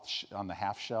shell off on the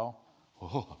half shell.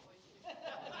 Oh.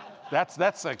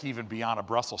 That's like even beyond a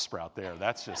Brussels sprout there.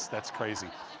 That's crazy.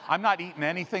 I'm not eating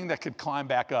anything that could climb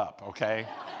back up, okay?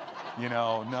 You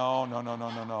know,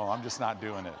 no. I'm just not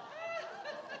doing it.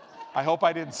 I hope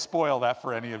I didn't spoil that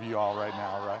for any of you all right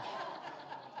now, right?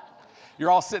 You're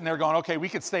all sitting there going, okay, we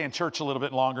could stay in church a little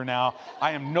bit longer now.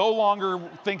 I am no longer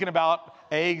thinking about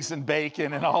eggs and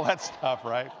bacon and all that stuff,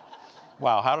 right?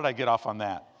 Wow, how did I get off on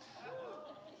that?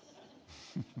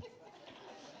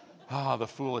 The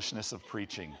foolishness of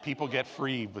preaching. People get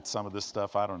free with some of this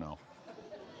stuff. I don't know.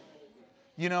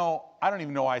 You know, I don't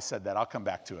even know why I said that. I'll come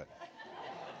back to it.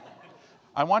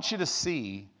 I want you to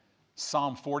see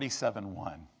Psalm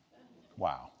 47:1.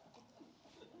 Wow.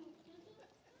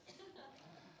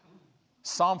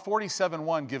 Psalm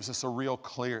 47:1 gives us a real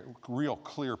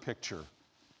clear picture.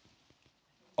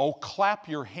 Oh, clap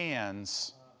your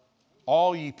hands,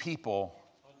 all ye people.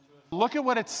 Look at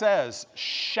what it says.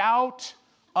 Shout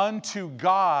unto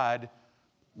God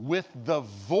with the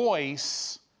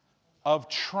voice of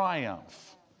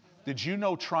triumph. Did you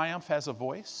know triumph has a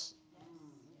voice?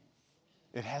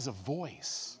 It has a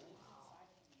voice.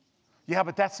 Yeah,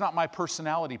 but that's not my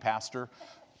personality, Pastor.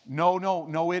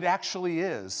 No, it actually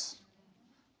is.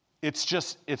 It's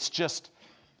just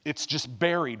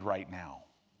buried right now.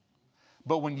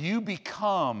 But when you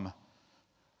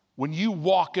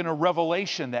walk in a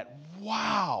revelation that,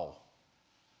 wow,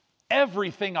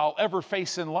 everything I'll ever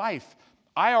face in life,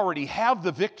 I already have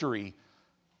the victory,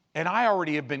 and I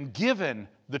already have been given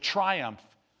the triumph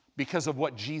because of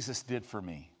what Jesus did for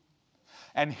me.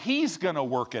 and He's going to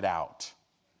work it out.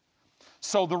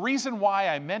 So the reason why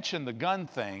I mentioned the gun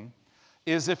thing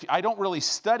is if I don't really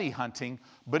study hunting,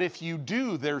 but if you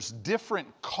do, there's different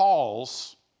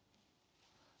calls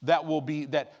that will be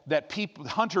that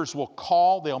hunters will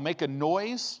call. They'll make a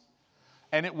noise,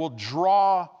 and it will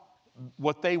draw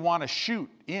what they want to shoot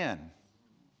in.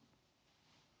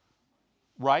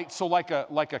 Right? So like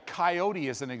a coyote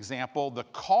as an example, the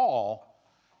call,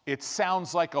 it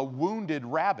sounds like a wounded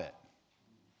rabbit.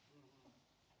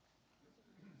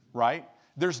 Right?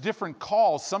 There's different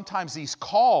calls. Sometimes these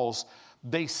calls,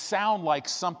 they sound like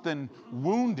something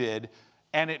wounded,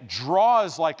 and it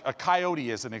draws like a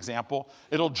coyote as an example.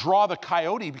 It'll draw the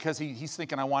coyote because he's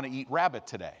thinking, I want to eat rabbit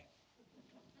today.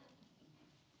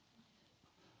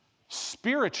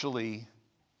 Spiritually,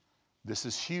 this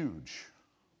is huge.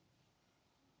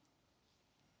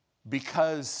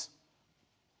 Because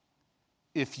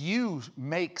if you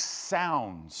make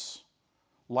sounds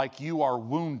like you are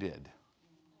wounded,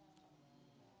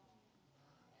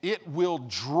 it will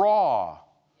draw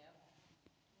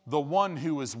the one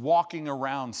who is walking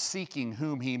around seeking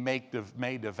whom he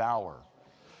may devour.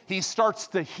 He starts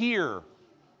to hear.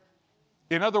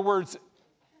 In other words,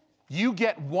 you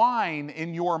get wine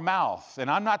in your mouth. And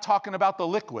I'm not talking about the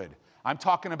liquid. I'm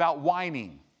talking about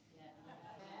whining.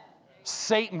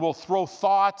 Satan will throw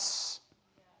thoughts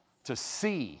to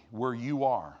see where you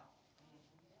are.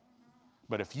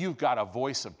 But if you've got a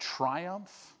voice of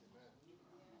triumph,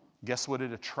 guess what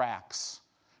it attracts?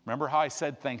 Remember how I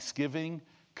said Thanksgiving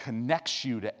connects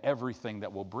you to everything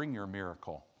that will bring your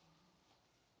miracle.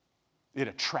 It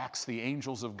attracts the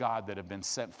angels of God that have been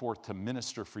sent forth to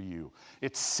minister for you.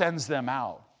 It sends them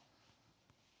out.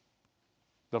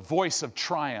 The voice of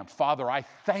triumph. Father, I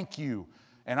thank you.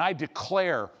 And I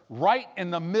declare, right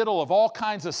in the middle of all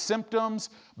kinds of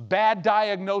symptoms, bad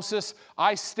diagnosis,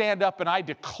 I stand up and I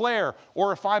declare,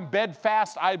 or if I'm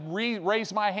bedfast, I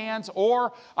raise my hands,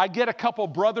 or I get a couple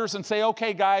brothers and say,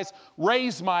 okay, guys,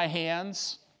 raise my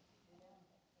hands,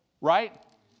 right?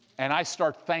 And I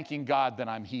start thanking God that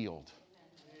I'm healed.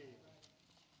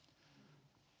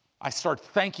 I start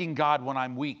thanking God when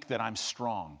I'm weak that I'm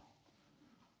strong.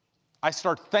 I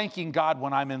start thanking God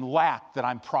when I'm in lack that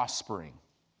I'm prospering.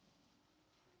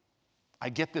 I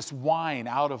get this whine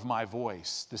out of my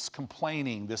voice, this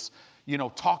complaining, this,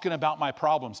 talking about my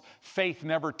problems. Faith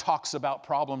never talks about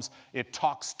problems. It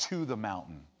talks to the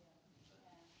mountain.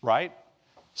 Right?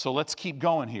 So let's keep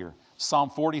going here.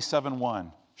 Psalm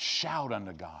 47:1. Shout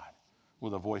unto God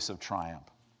with a voice of triumph.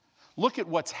 Look at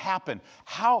what's happened.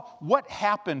 What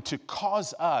happened to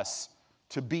cause us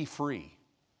to be free?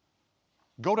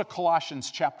 Go to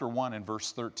Colossians chapter 1 and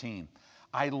verse 13.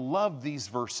 I love these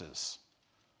verses.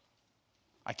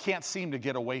 I can't seem to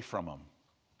get away from them.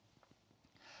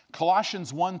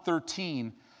 Colossians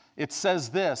 1:13, it says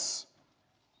this,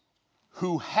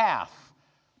 who hath,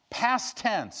 past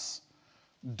tense,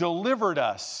 delivered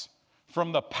us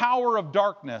from the power of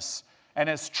darkness and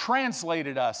has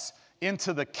translated us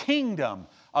into the kingdom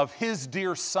of His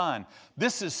dear Son.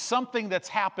 This is something that's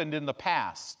happened in the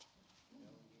past.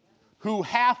 Who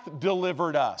hath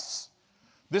delivered us.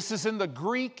 This is in the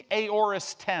Greek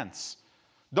aorist tense.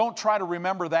 Don't try to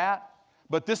remember that,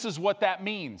 but this is what that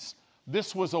means.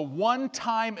 This was a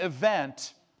one-time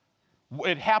event.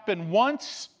 It happened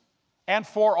once and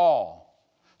for all.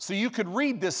 So you could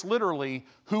read this literally,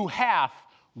 who hath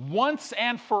once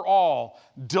and for all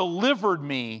delivered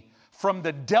me from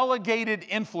the delegated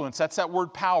influence, that's that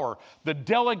word power, the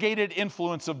delegated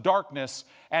influence of darkness,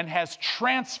 and has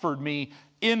transferred me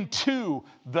into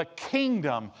the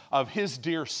kingdom of His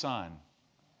dear Son.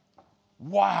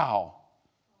 Wow.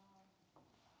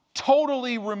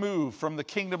 Totally removed from the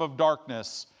kingdom of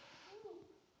darkness,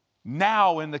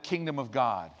 now in the kingdom of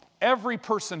God. Every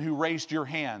person who raised your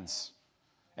hands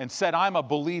and said, I'm a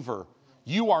believer,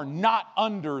 you are not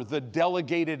under the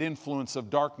delegated influence of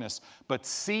darkness. But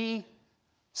see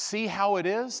how it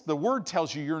is? The word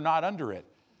tells you you're not under it.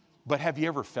 But have you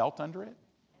ever felt under it?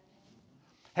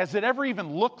 Has it ever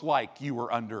even looked like you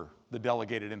were under the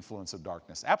delegated influence of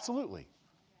darkness? Absolutely.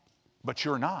 But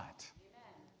you're not.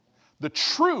 The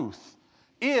truth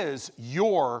is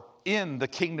you're in the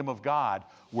kingdom of God,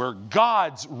 where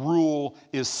God's rule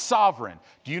is sovereign.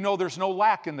 Do you know there's no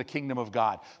lack in the kingdom of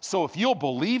God? So if you'll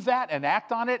believe that and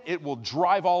act on it, it will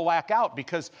drive all lack out,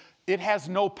 because it has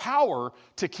no power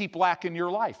to keep lack in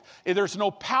your life. There's no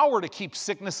power to keep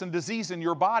sickness and disease in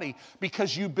your body,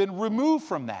 because you've been removed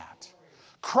from that.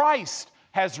 Christ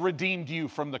has redeemed you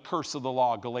from the curse of the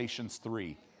law, Galatians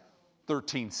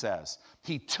 3:13 says.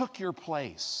 He took your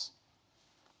place.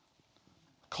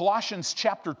 Colossians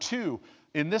chapter 2,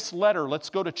 in this letter, let's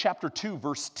go to chapter 2,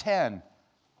 verse 10.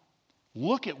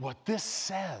 Look at what this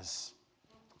says.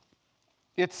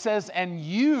 It says, and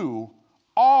you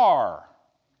are.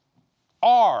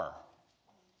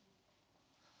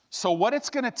 So what it's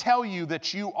going to tell you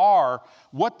that you are,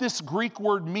 what this Greek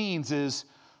word means is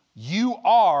you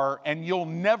are and you'll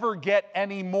never get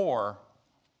any more.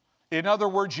 In other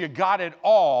words, you got it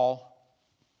all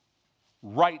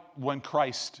right when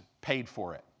Christ paid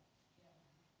for it.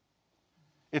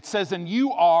 It says, and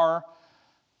you are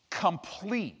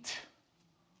complete.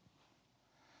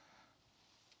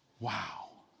 Wow.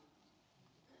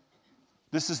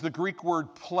 This is the Greek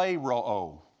word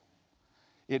pleroo.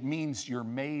 It means you're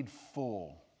made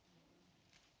full.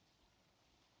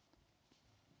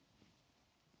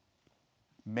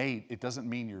 Made, it doesn't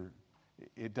mean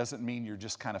you're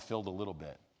just kind of filled a little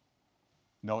bit.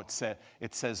 No, it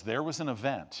says there was an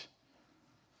event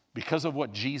because of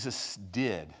what Jesus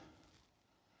did,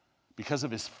 because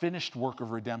of his finished work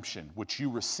of redemption, which you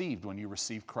received when you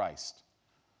received Christ.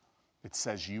 It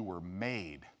says you were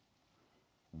made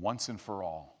once and for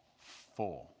all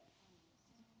full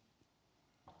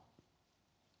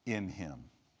in him.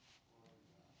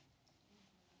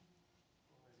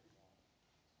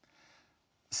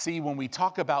 See, when we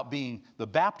talk about being the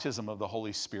baptism of the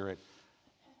Holy Spirit,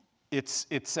 it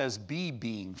says be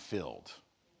being filled.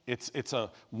 It's a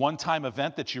one-time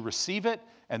event that you receive it,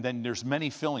 and then there's many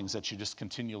fillings that you just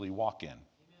continually walk in. Amen.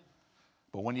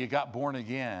 But when you got born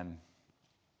again,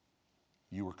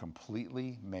 you were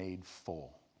completely made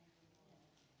full.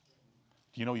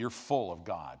 You know, you're full of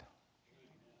God.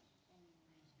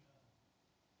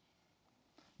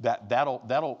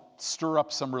 That'll stir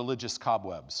up some religious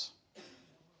cobwebs,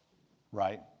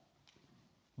 right?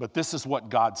 But this is what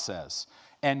God says.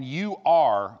 And you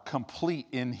are complete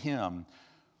in him,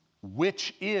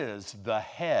 which is the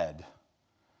head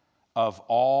of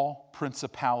all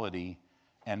principality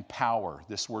and power.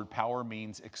 This word power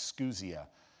means exousia.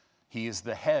 He is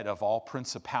the head of all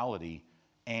principality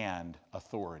and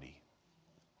authority.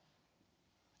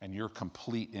 And you're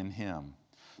complete in him.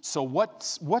 So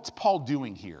what's Paul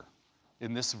doing here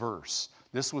in this verse?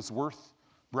 This was worth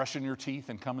brushing your teeth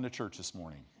and coming to church this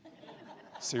morning.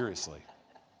 Seriously.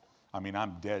 I mean,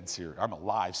 I'm dead serious. I'm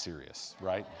alive serious,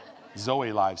 right?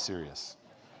 Zoe live serious.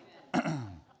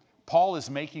 Paul is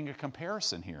making a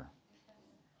comparison here.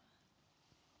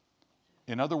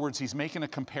 In other words, he's making a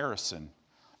comparison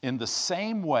in the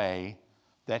same way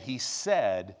that he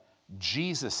said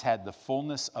Jesus had the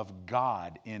fullness of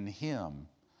God in him.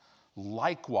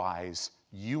 Likewise,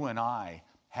 you and I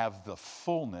have the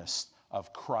fullness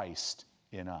of Christ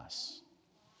in us.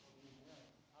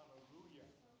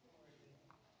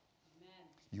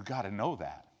 You got to know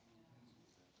that.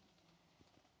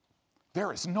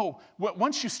 There is no,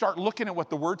 once you start looking at what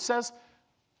the word says,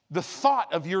 the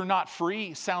thought of you're not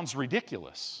free sounds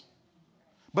ridiculous.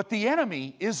 But the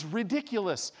enemy is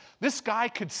ridiculous. This guy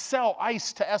could sell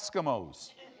ice to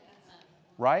Eskimos,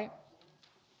 right?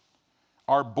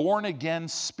 Our born-again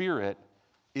spirit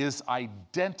is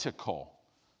identical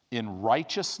in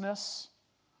righteousness,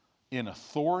 in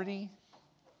authority,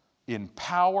 in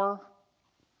power,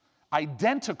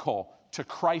 identical to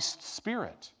Christ's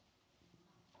spirit.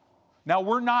 Now,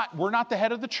 we're not the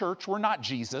head of the church. We're not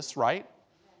Jesus, right?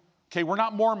 Okay, we're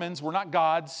not Mormons. We're not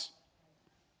gods.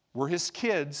 We're his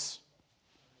kids.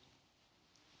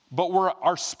 But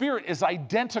our spirit is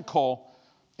identical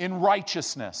in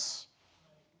righteousness.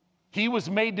 He was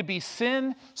made to be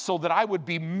sin so that I would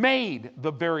be made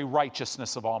the very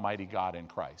righteousness of Almighty God in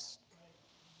Christ.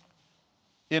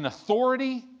 In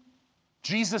authority,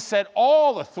 Jesus said,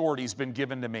 all authority has been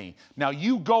given to me. Now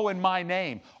you go in my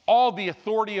name. All the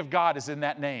authority of God is in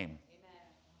that name. Amen.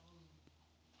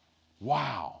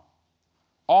 Wow.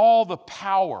 All the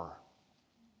power.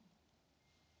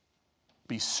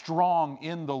 Be strong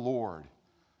in the Lord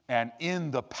and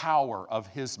in the power of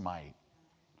his might.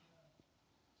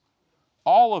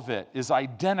 All of it is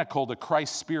identical to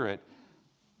Christ's spirit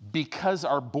because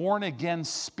our born-again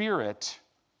spirit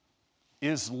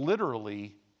is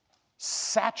literally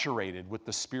saturated with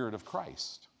the Spirit of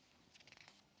Christ.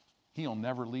 He'll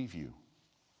never leave you.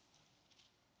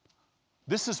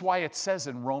 This is why it says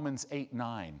in Romans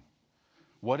 8:9,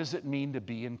 what does it mean to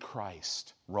be in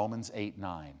Christ? Romans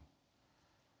 8:9.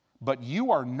 But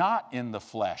you are not in the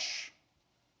flesh,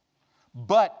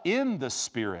 but in the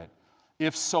Spirit,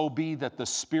 if so be that the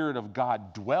Spirit of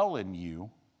God dwell in you.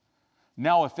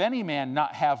 Now, if any man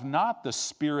have not the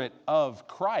Spirit of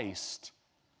Christ,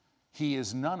 he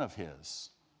is none of his.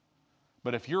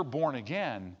 But if you're born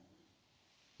again,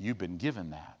 you've been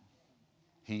given that.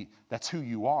 That's who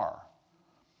you are.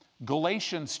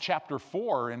 Galatians chapter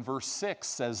 4 and verse 6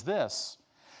 says this,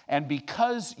 And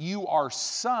because you are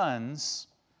sons,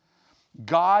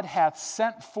 God hath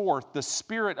sent forth the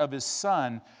Spirit of His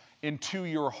Son into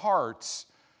your hearts,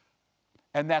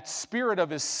 and that Spirit of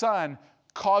His Son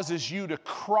causes you to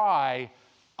cry,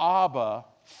 Abba,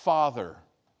 Father.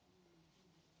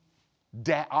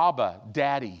 Abba,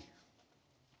 Daddy.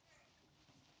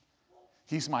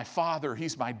 He's my Father.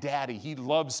 He's my Daddy. He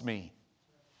loves me.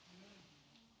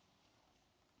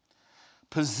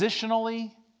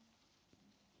 Positionally,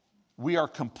 we are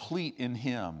complete in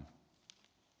Him.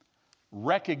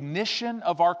 Recognition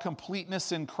of our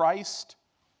completeness in Christ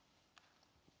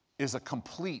is a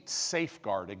complete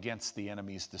safeguard against the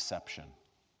enemy's deception.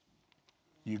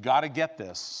 You got to get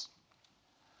this.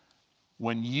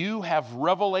 When you have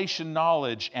revelation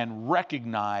knowledge and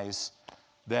recognize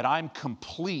that I'm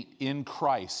complete in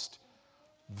Christ,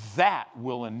 that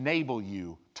will enable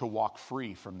you to walk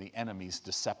free from the enemy's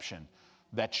deception.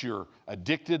 That you're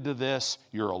addicted to this,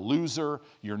 you're a loser,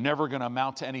 you're never going to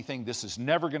amount to anything, this is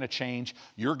never going to change,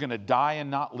 you're going to die and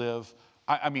not live.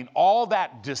 I mean, all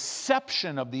that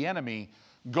deception of the enemy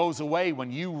goes away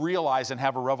when you realize and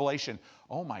have a revelation,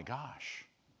 oh my gosh,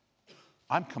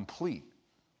 I'm complete.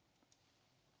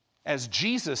 As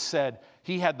Jesus said,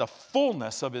 He had the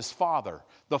fullness of His Father,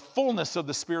 the fullness of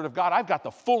the Spirit of God. I've got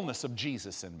the fullness of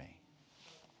Jesus in me.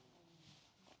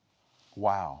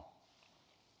 Wow.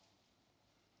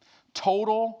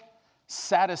 Total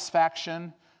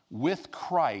satisfaction with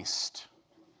Christ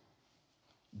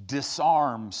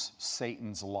disarms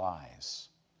Satan's lies.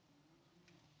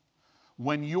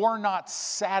 When you're not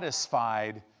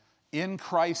satisfied in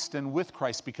Christ and with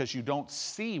Christ because you don't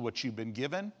see what you've been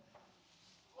given,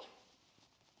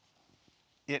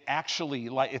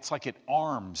 it's like it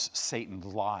arms Satan's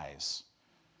lies.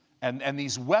 And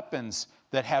these weapons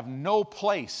that have no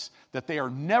place, that they are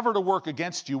never to work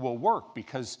against you, will work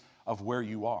because of where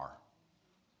you are.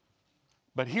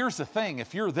 But here's the thing,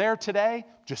 if you're there today,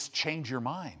 just change your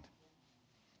mind.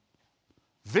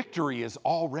 Victory is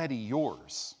already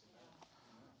yours.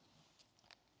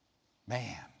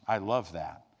 Man, I love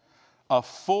that. A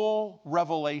full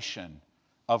revelation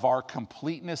of our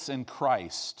completeness in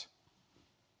Christ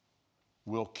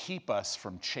will keep us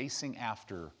from chasing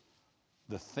after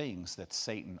the things that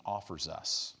Satan offers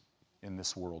us in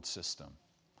this world system.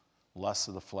 Lust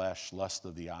of the flesh, lust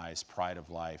of the eyes, pride of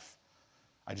life.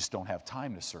 I just don't have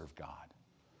time to serve God.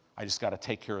 I just got to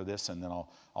take care of this and then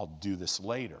I'll do this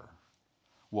later.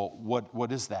 Well,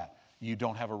 what is that? You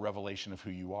don't have a revelation of who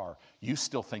you are. You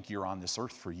still think you're on this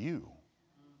earth for you.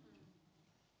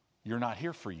 You're not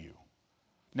here for you.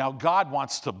 Now God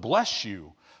wants to bless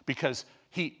you because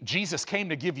Jesus came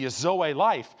to give you Zoe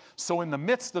life. So in the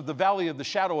midst of the valley of the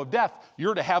shadow of death,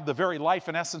 you're to have the very life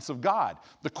and essence of God,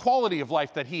 the quality of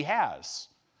life that He has.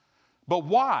 But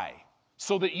why?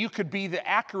 So that you could be the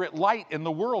accurate light in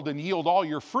the world and yield all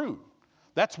your fruit.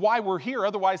 That's why we're here.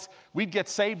 Otherwise, we'd get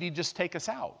saved, He'd just take us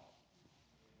out.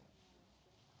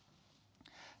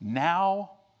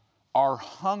 Now, our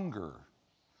hunger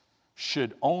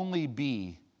should only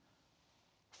be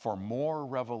for more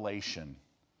revelation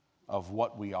of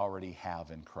what we already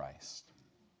have in Christ.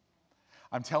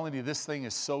 I'm telling you, this thing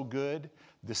is so good.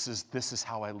 This is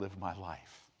how I live my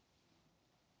life.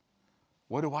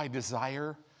 What do I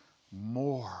desire?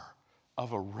 More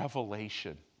of a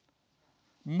revelation.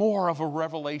 More of a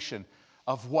revelation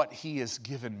of what He has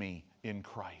given me in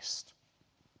Christ.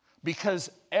 Because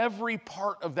every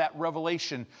part of that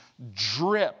revelation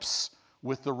drips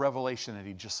with the revelation that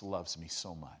He just loves me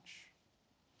so much.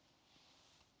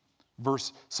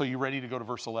 So you ready to go to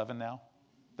verse 11 now?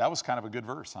 That was kind of a good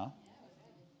verse, huh?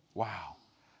 Wow.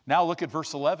 Now look at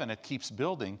verse 11. It keeps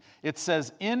building. It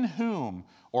says, in whom,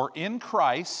 or in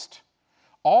Christ,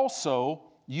 also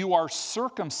you are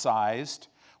circumcised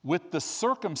with the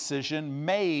circumcision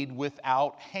made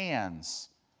without hands,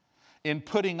 in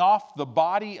putting off the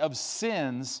body of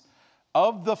sins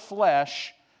of the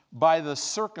flesh by the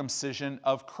circumcision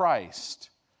of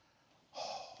Christ.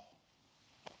 Oh,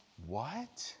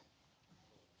 what?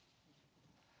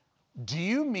 Do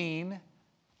you mean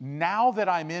now that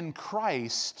I'm in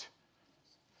Christ,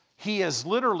 He has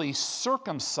literally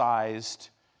circumcised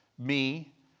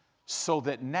me so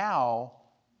that now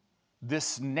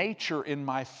this nature in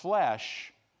my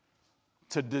flesh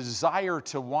to desire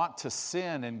to want to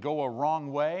sin and go a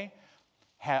wrong way,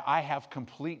 I have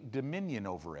complete dominion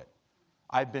over it.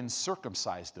 I've been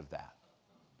circumcised of that.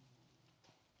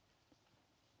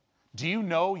 Do you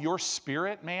know your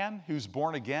spirit man who's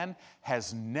born again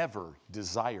has never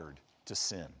desired to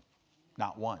sin?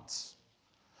 Not once.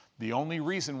 The only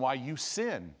reason why you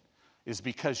sin is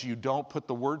because you don't put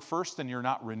the word first and you're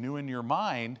not renewing your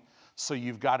mind So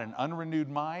you've got an unrenewed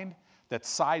mind that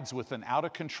sides with an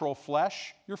out-of-control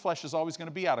flesh. Your flesh is always going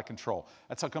to be out of control.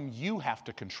 That's how come you have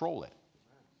to control it.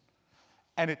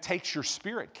 And it takes your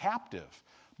spirit captive.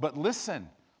 But listen,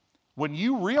 when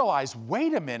you realize,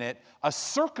 wait a minute, a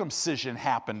circumcision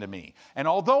happened to me. And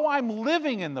although I'm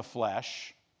living in the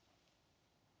flesh,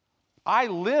 I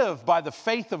live by the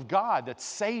faith of God that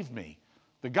saved me.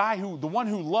 The one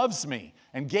who loves me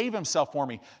and gave himself for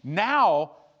me.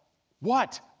 Now,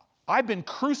 what? I've been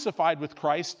crucified with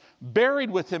Christ, buried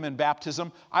with him in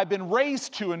baptism. I've been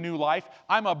raised to a new life.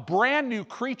 I'm a brand new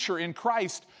creature in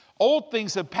Christ. Old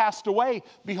things have passed away.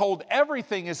 Behold,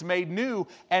 everything is made new.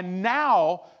 And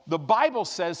now, the Bible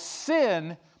says,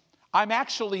 sin, I'm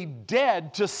actually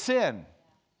dead to sin.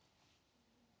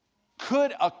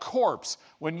 Could a corpse,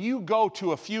 when you go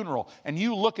to a funeral and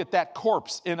you look at that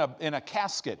corpse in a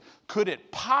casket, could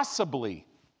it possibly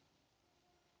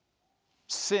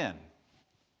sin?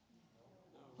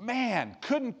 Man,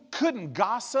 couldn't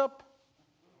gossip,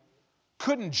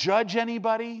 couldn't judge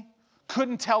anybody,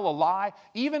 couldn't tell a lie,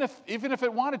 even if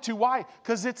it wanted to. Why?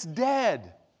 Because it's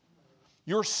dead.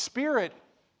 Your spirit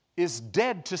is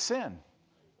dead to sin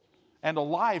and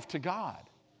alive to God.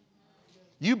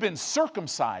 You've been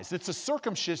circumcised. It's a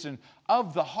circumcision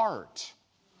of the heart.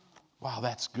 Wow,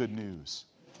 that's good news.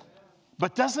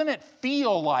 But doesn't it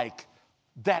feel like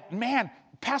that, man,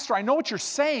 Pastor, I know what you're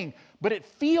saying, but it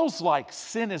feels like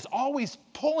sin is always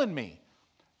pulling me.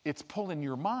 It's pulling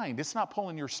your mind. It's not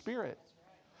pulling your spirit.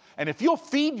 And if you'll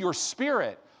feed your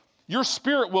spirit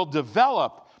will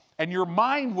develop and your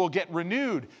mind will get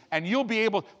renewed and you'll be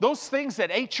able, those things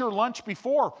that ate your lunch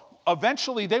before,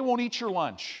 eventually they won't eat your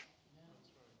lunch.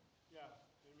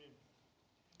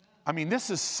 I mean, this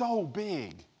is so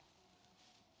big.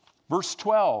 Verse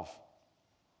 12.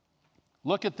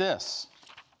 Look at this.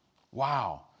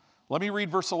 Wow. Let me read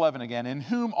verse 11 again. In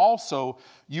whom also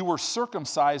you were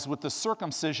circumcised with the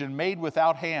circumcision made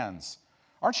without hands.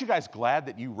 Aren't you guys glad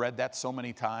that you read that so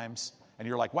many times? And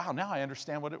you're like, wow, now I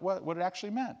understand what it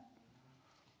actually meant.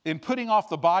 In putting off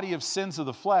the body of sins of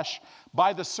the flesh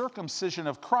by the circumcision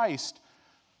of Christ,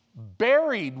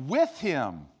 buried with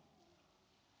him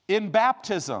in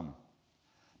baptism.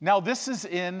 Now this is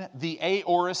in the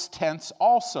aorist tense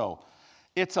also.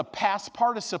 It's a past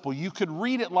participle. You could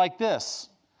read it like this.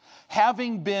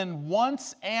 Having been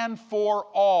once and for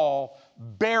all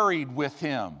buried with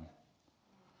him,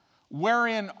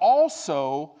 wherein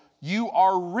also you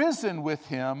are risen with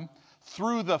him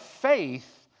through the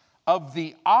faith of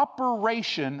the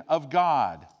operation of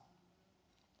God,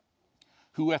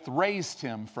 who hath raised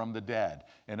him from the dead.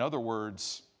 In other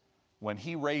words, when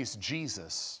he raised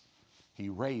Jesus, he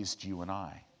raised you and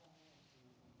I.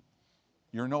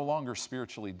 You're no longer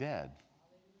spiritually dead.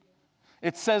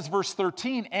 It says, verse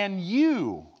 13, and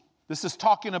you, this is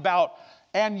talking about,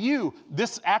 and you,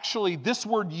 this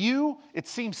word you, it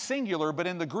seems singular, but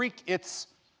in the Greek it's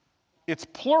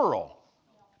plural.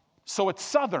 So it's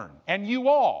southern, and you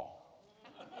all.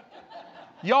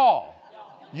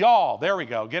 Y'all, there we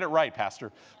go, get it right,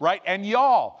 Pastor, right? And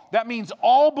y'all, that means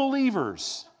all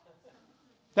believers.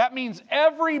 That means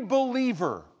every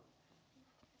believer.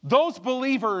 Those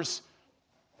believers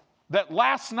that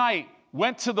last night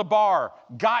went to the bar,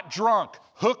 got drunk,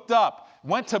 hooked up,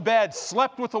 went to bed,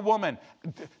 slept with a woman,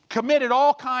 committed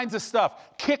all kinds of stuff,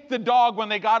 kicked the dog when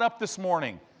they got up this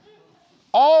morning.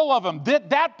 All of them,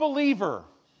 that believer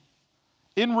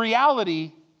in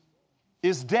reality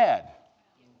is dead.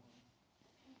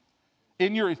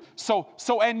 And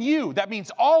you, that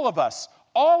means all of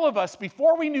us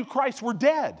before we knew Christ were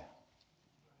dead.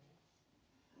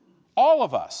 All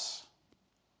of us.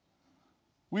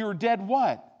 We were dead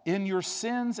what? In your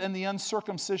sins and the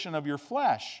uncircumcision of your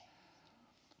flesh.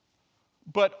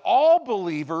 But all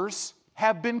believers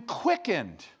have been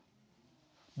quickened.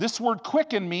 This word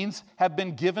quicken means have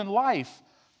been given life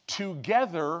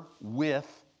together with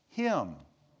him.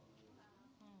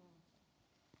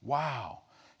 Wow.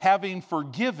 Having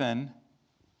forgiven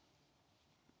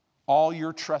all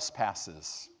your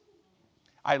trespasses.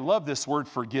 I love this word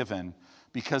forgiven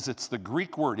because it's the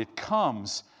Greek word. It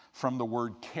comes from the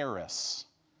word charis.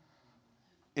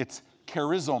 It's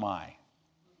charizomai.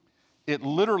 It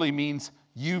literally means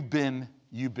you've been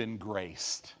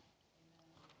graced.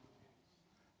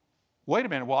 Wait a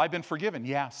minute, well, I've been forgiven.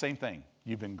 Yeah, same thing.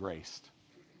 You've been graced.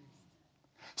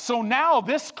 So now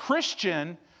this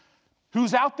Christian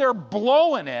who's out there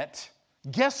blowing it,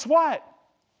 guess what?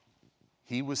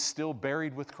 He was still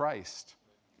buried with Christ.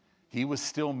 He was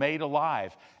still made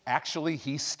alive. Actually,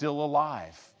 he's still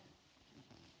alive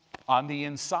on the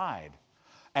inside.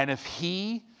 And if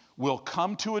he will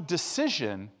come to a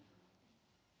decision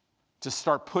to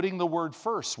start putting the word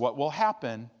first, what will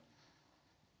happen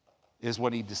is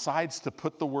when he decides to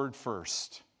put the word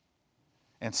first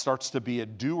and starts to be a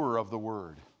doer of the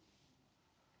word,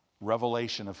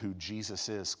 revelation of who Jesus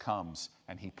is comes,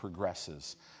 and he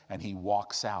progresses and he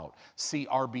walks out. See,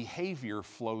 our behavior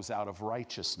flows out of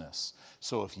righteousness.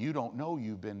 So if you don't know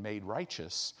you've been made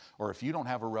righteous, or if you don't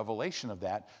have a revelation of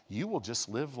that, you will just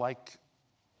live like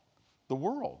the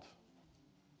world.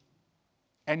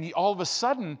 And all of a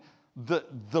sudden,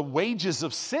 the wages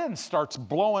of sin starts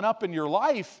blowing up in your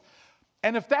life.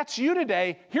 And if that's you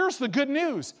today, here's the good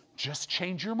news. Just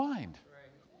change your mind.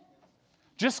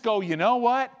 Just go, you know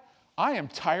what? I am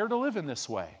tired of living this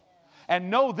way. And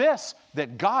know this,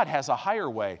 that God has a higher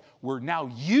way where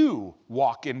now you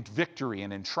walk in victory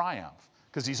and in triumph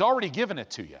because he's already given it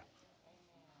to you.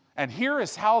 And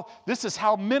this is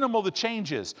how minimal the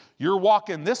change is. You're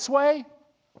walking this way,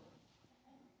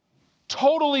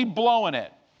 totally blowing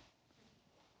it,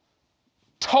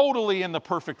 totally in the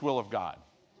perfect will of God.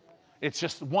 It's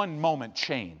just one moment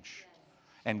change.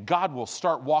 And God will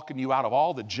start walking you out of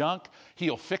all the junk.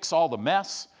 He'll fix all the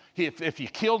mess. If you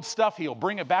killed stuff, he'll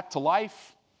bring it back to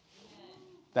life.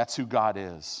 That's who God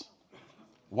is.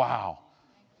 Wow.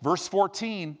 Verse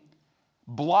 14,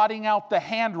 blotting out the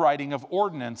handwriting of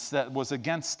ordinance that was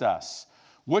against us,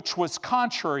 which was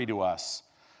contrary to us,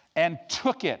 and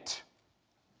took it.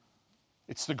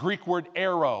 It's the Greek word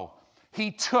arrow.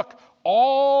 He took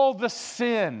all the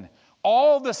sin,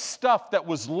 all the stuff that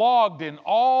was logged in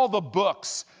all the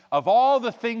books of all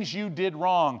the things you did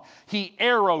wrong. He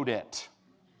arrowed it.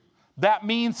 That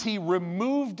means he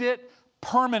removed it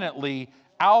permanently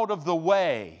out of the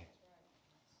way,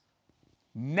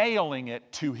 nailing it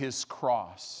to his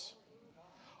cross.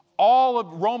 All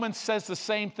of Romans says the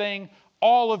same thing.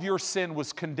 All of your sin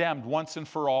was condemned once and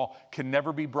for all, can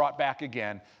never be brought back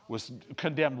again, was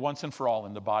condemned once and for all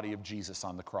in the body of Jesus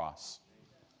on the cross.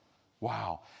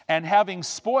 Wow. And having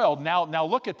spoiled, now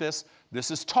look at this.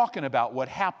 This is talking about what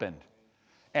happened.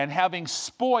 And having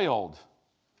spoiled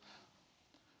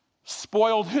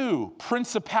who?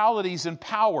 Principalities and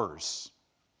powers.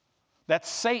 That's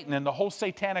Satan and the whole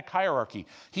satanic hierarchy.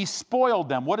 He spoiled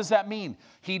them. What does that mean?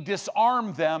 He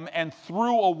disarmed them and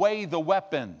threw away the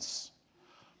weapons.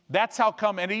 That's how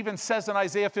come, and it even says in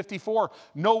Isaiah 54,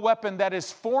 no weapon that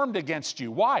is formed against you.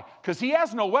 Why? Because he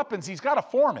has no weapons, he's got to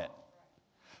form it.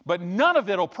 But none of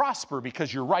it will prosper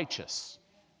because you're righteous.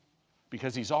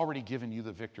 Because he's already given you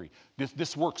the victory.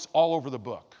 This works all over the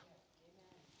book.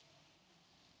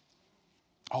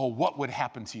 Oh, what would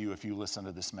happen to you if you listened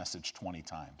to this message 20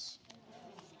 times?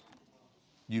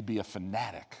 You'd be a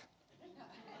fanatic.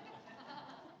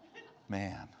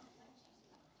 Man.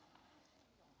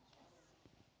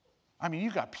 I mean,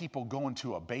 you got people going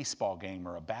to a baseball game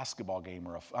or a basketball game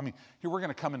here we're going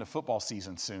to come into football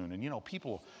season soon, and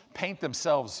people paint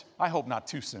themselves, I hope not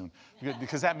too soon,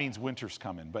 because that means winter's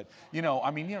coming. But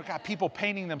got people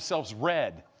painting themselves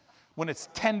red when it's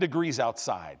 10 degrees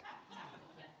outside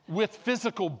with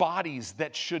physical bodies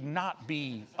that should not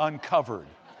be uncovered,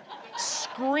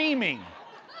 screaming.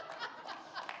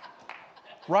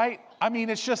 Right? I mean,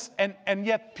 it's just, and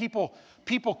yet people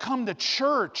come to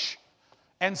church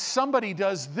and somebody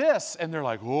does this and they're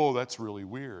like, oh, that's really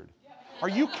weird. Are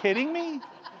you kidding me?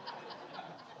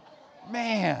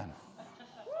 Man.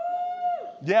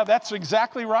 Yeah, that's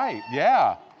exactly right.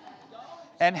 Yeah.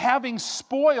 And having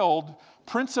spoiled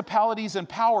principalities and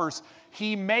powers,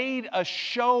 he made a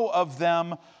show of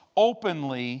them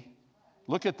openly.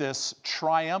 Look at this,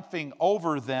 triumphing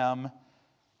over them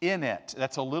in it.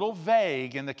 That's a little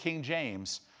vague in the King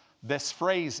James. This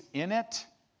phrase, in it,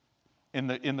 in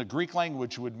the Greek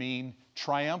language would mean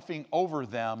triumphing over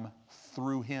them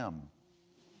through him.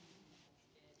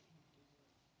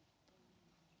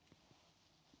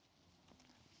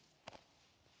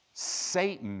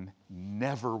 Satan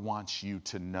never wants you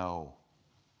to know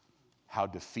how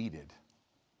defeated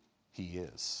he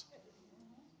is.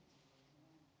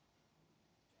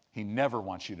 He never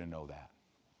wants you to know that.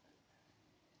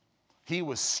 He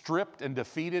was stripped and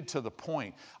defeated to the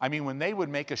point. I mean, when they would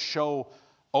make a show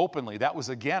openly, that was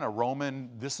again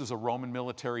this is a Roman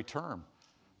military term.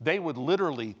 They would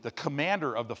literally, the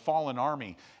commander of the fallen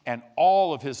army and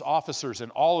all of his officers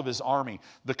and all of his army,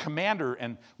 the commander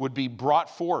would be brought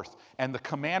forth, and the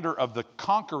commander of the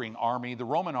conquering army, the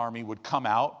Roman army, would come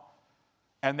out,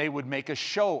 and they would make a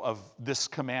show of this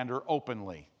commander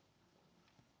openly.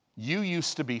 You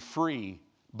used to be free,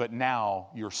 but now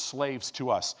you're slaves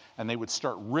to us. And they would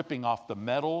start ripping off the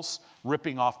medals,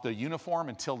 ripping off the uniform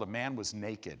until the man was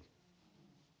naked.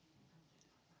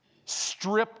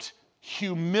 Stripped,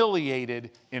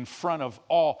 humiliated in front of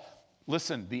all.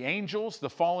 Listen, the angels, the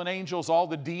fallen angels, all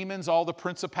the demons, all the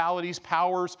principalities,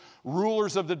 powers,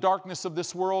 rulers of the darkness of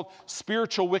this world,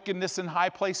 spiritual wickedness in high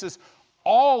places,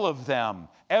 all of them,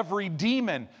 every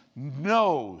demon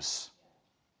knows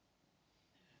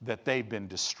that they've been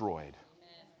destroyed.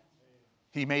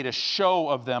 He made a show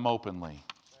of them openly.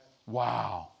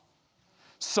 Wow.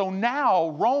 So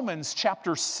now Romans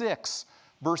chapter 6,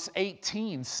 verse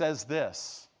 18 says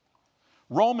this.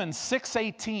 Romans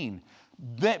 6:18,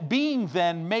 that being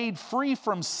then made free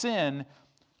from sin,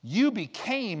 you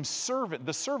became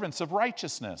the servants of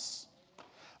righteousness.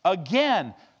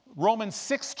 Again, Romans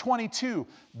 6:22,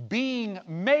 being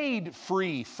made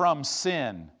free from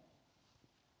sin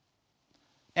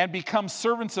and become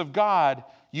servants of God,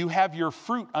 you have your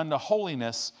fruit unto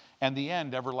holiness and the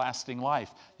end everlasting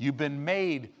life. You've been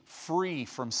made free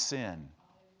from sin.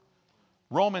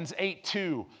 Romans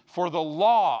 8:2, for the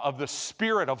law of the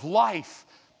Spirit of life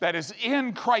that is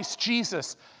in Christ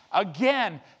Jesus,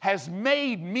 again, has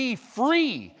made me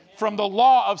free from the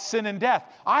law of sin and death.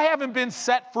 I haven't been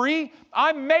set free,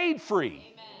 I'm made free.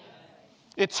 Amen.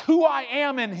 It's who I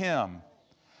am in Him.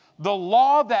 The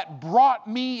law that brought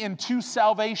me into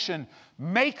salvation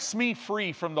makes me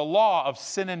free from the law of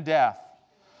sin and death.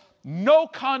 No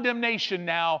condemnation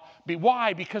now.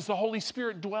 Why? Because the Holy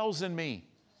Spirit dwells in me.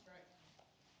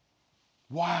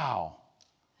 Wow.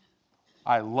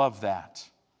 I love that.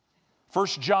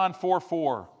 1 John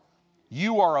 4:4,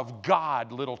 you are of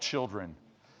God, little children,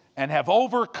 and have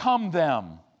overcome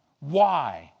them.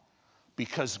 Why?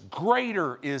 Because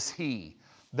greater is He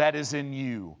that is in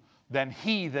you than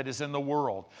he that is in the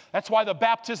world. That's why the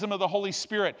baptism of the Holy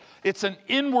Spirit, it's an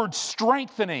inward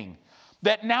strengthening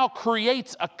that now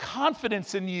creates a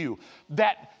confidence in you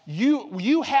that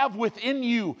you have within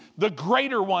you the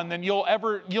greater one than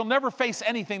you'll never face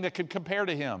anything that could compare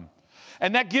to Him.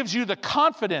 And that gives you the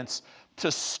confidence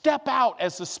to step out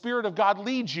as the Spirit of God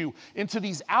leads you into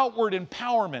these outward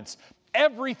empowerments.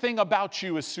 Everything about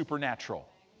you is supernatural.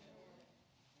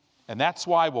 And that's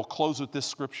why we'll close with this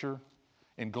scripture.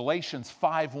 In Galatians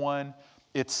 5:1,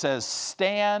 it says,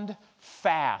 stand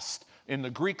fast. In the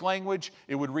Greek language,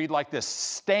 it would read like this,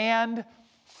 stand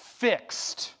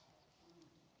fixed.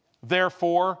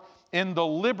 Therefore, in the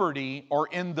liberty or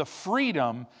in the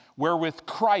freedom wherewith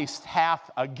Christ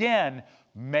hath again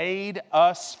made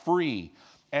us free,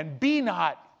 and be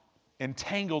not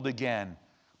entangled again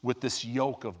with this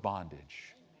yoke of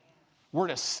bondage. We're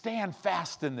to stand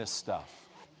fast in this stuff.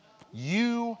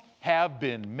 You have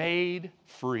been made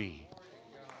free.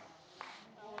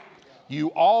 You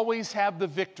always have the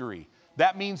victory.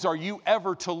 That means, are you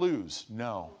ever to lose?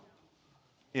 No.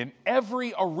 In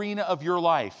every arena of your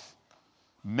life,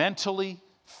 mentally,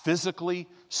 physically,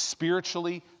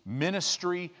 spiritually,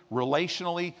 ministry,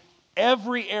 relationally,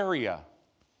 every area,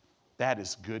 that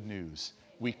is good news.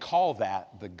 We call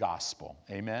that the gospel.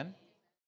 Amen?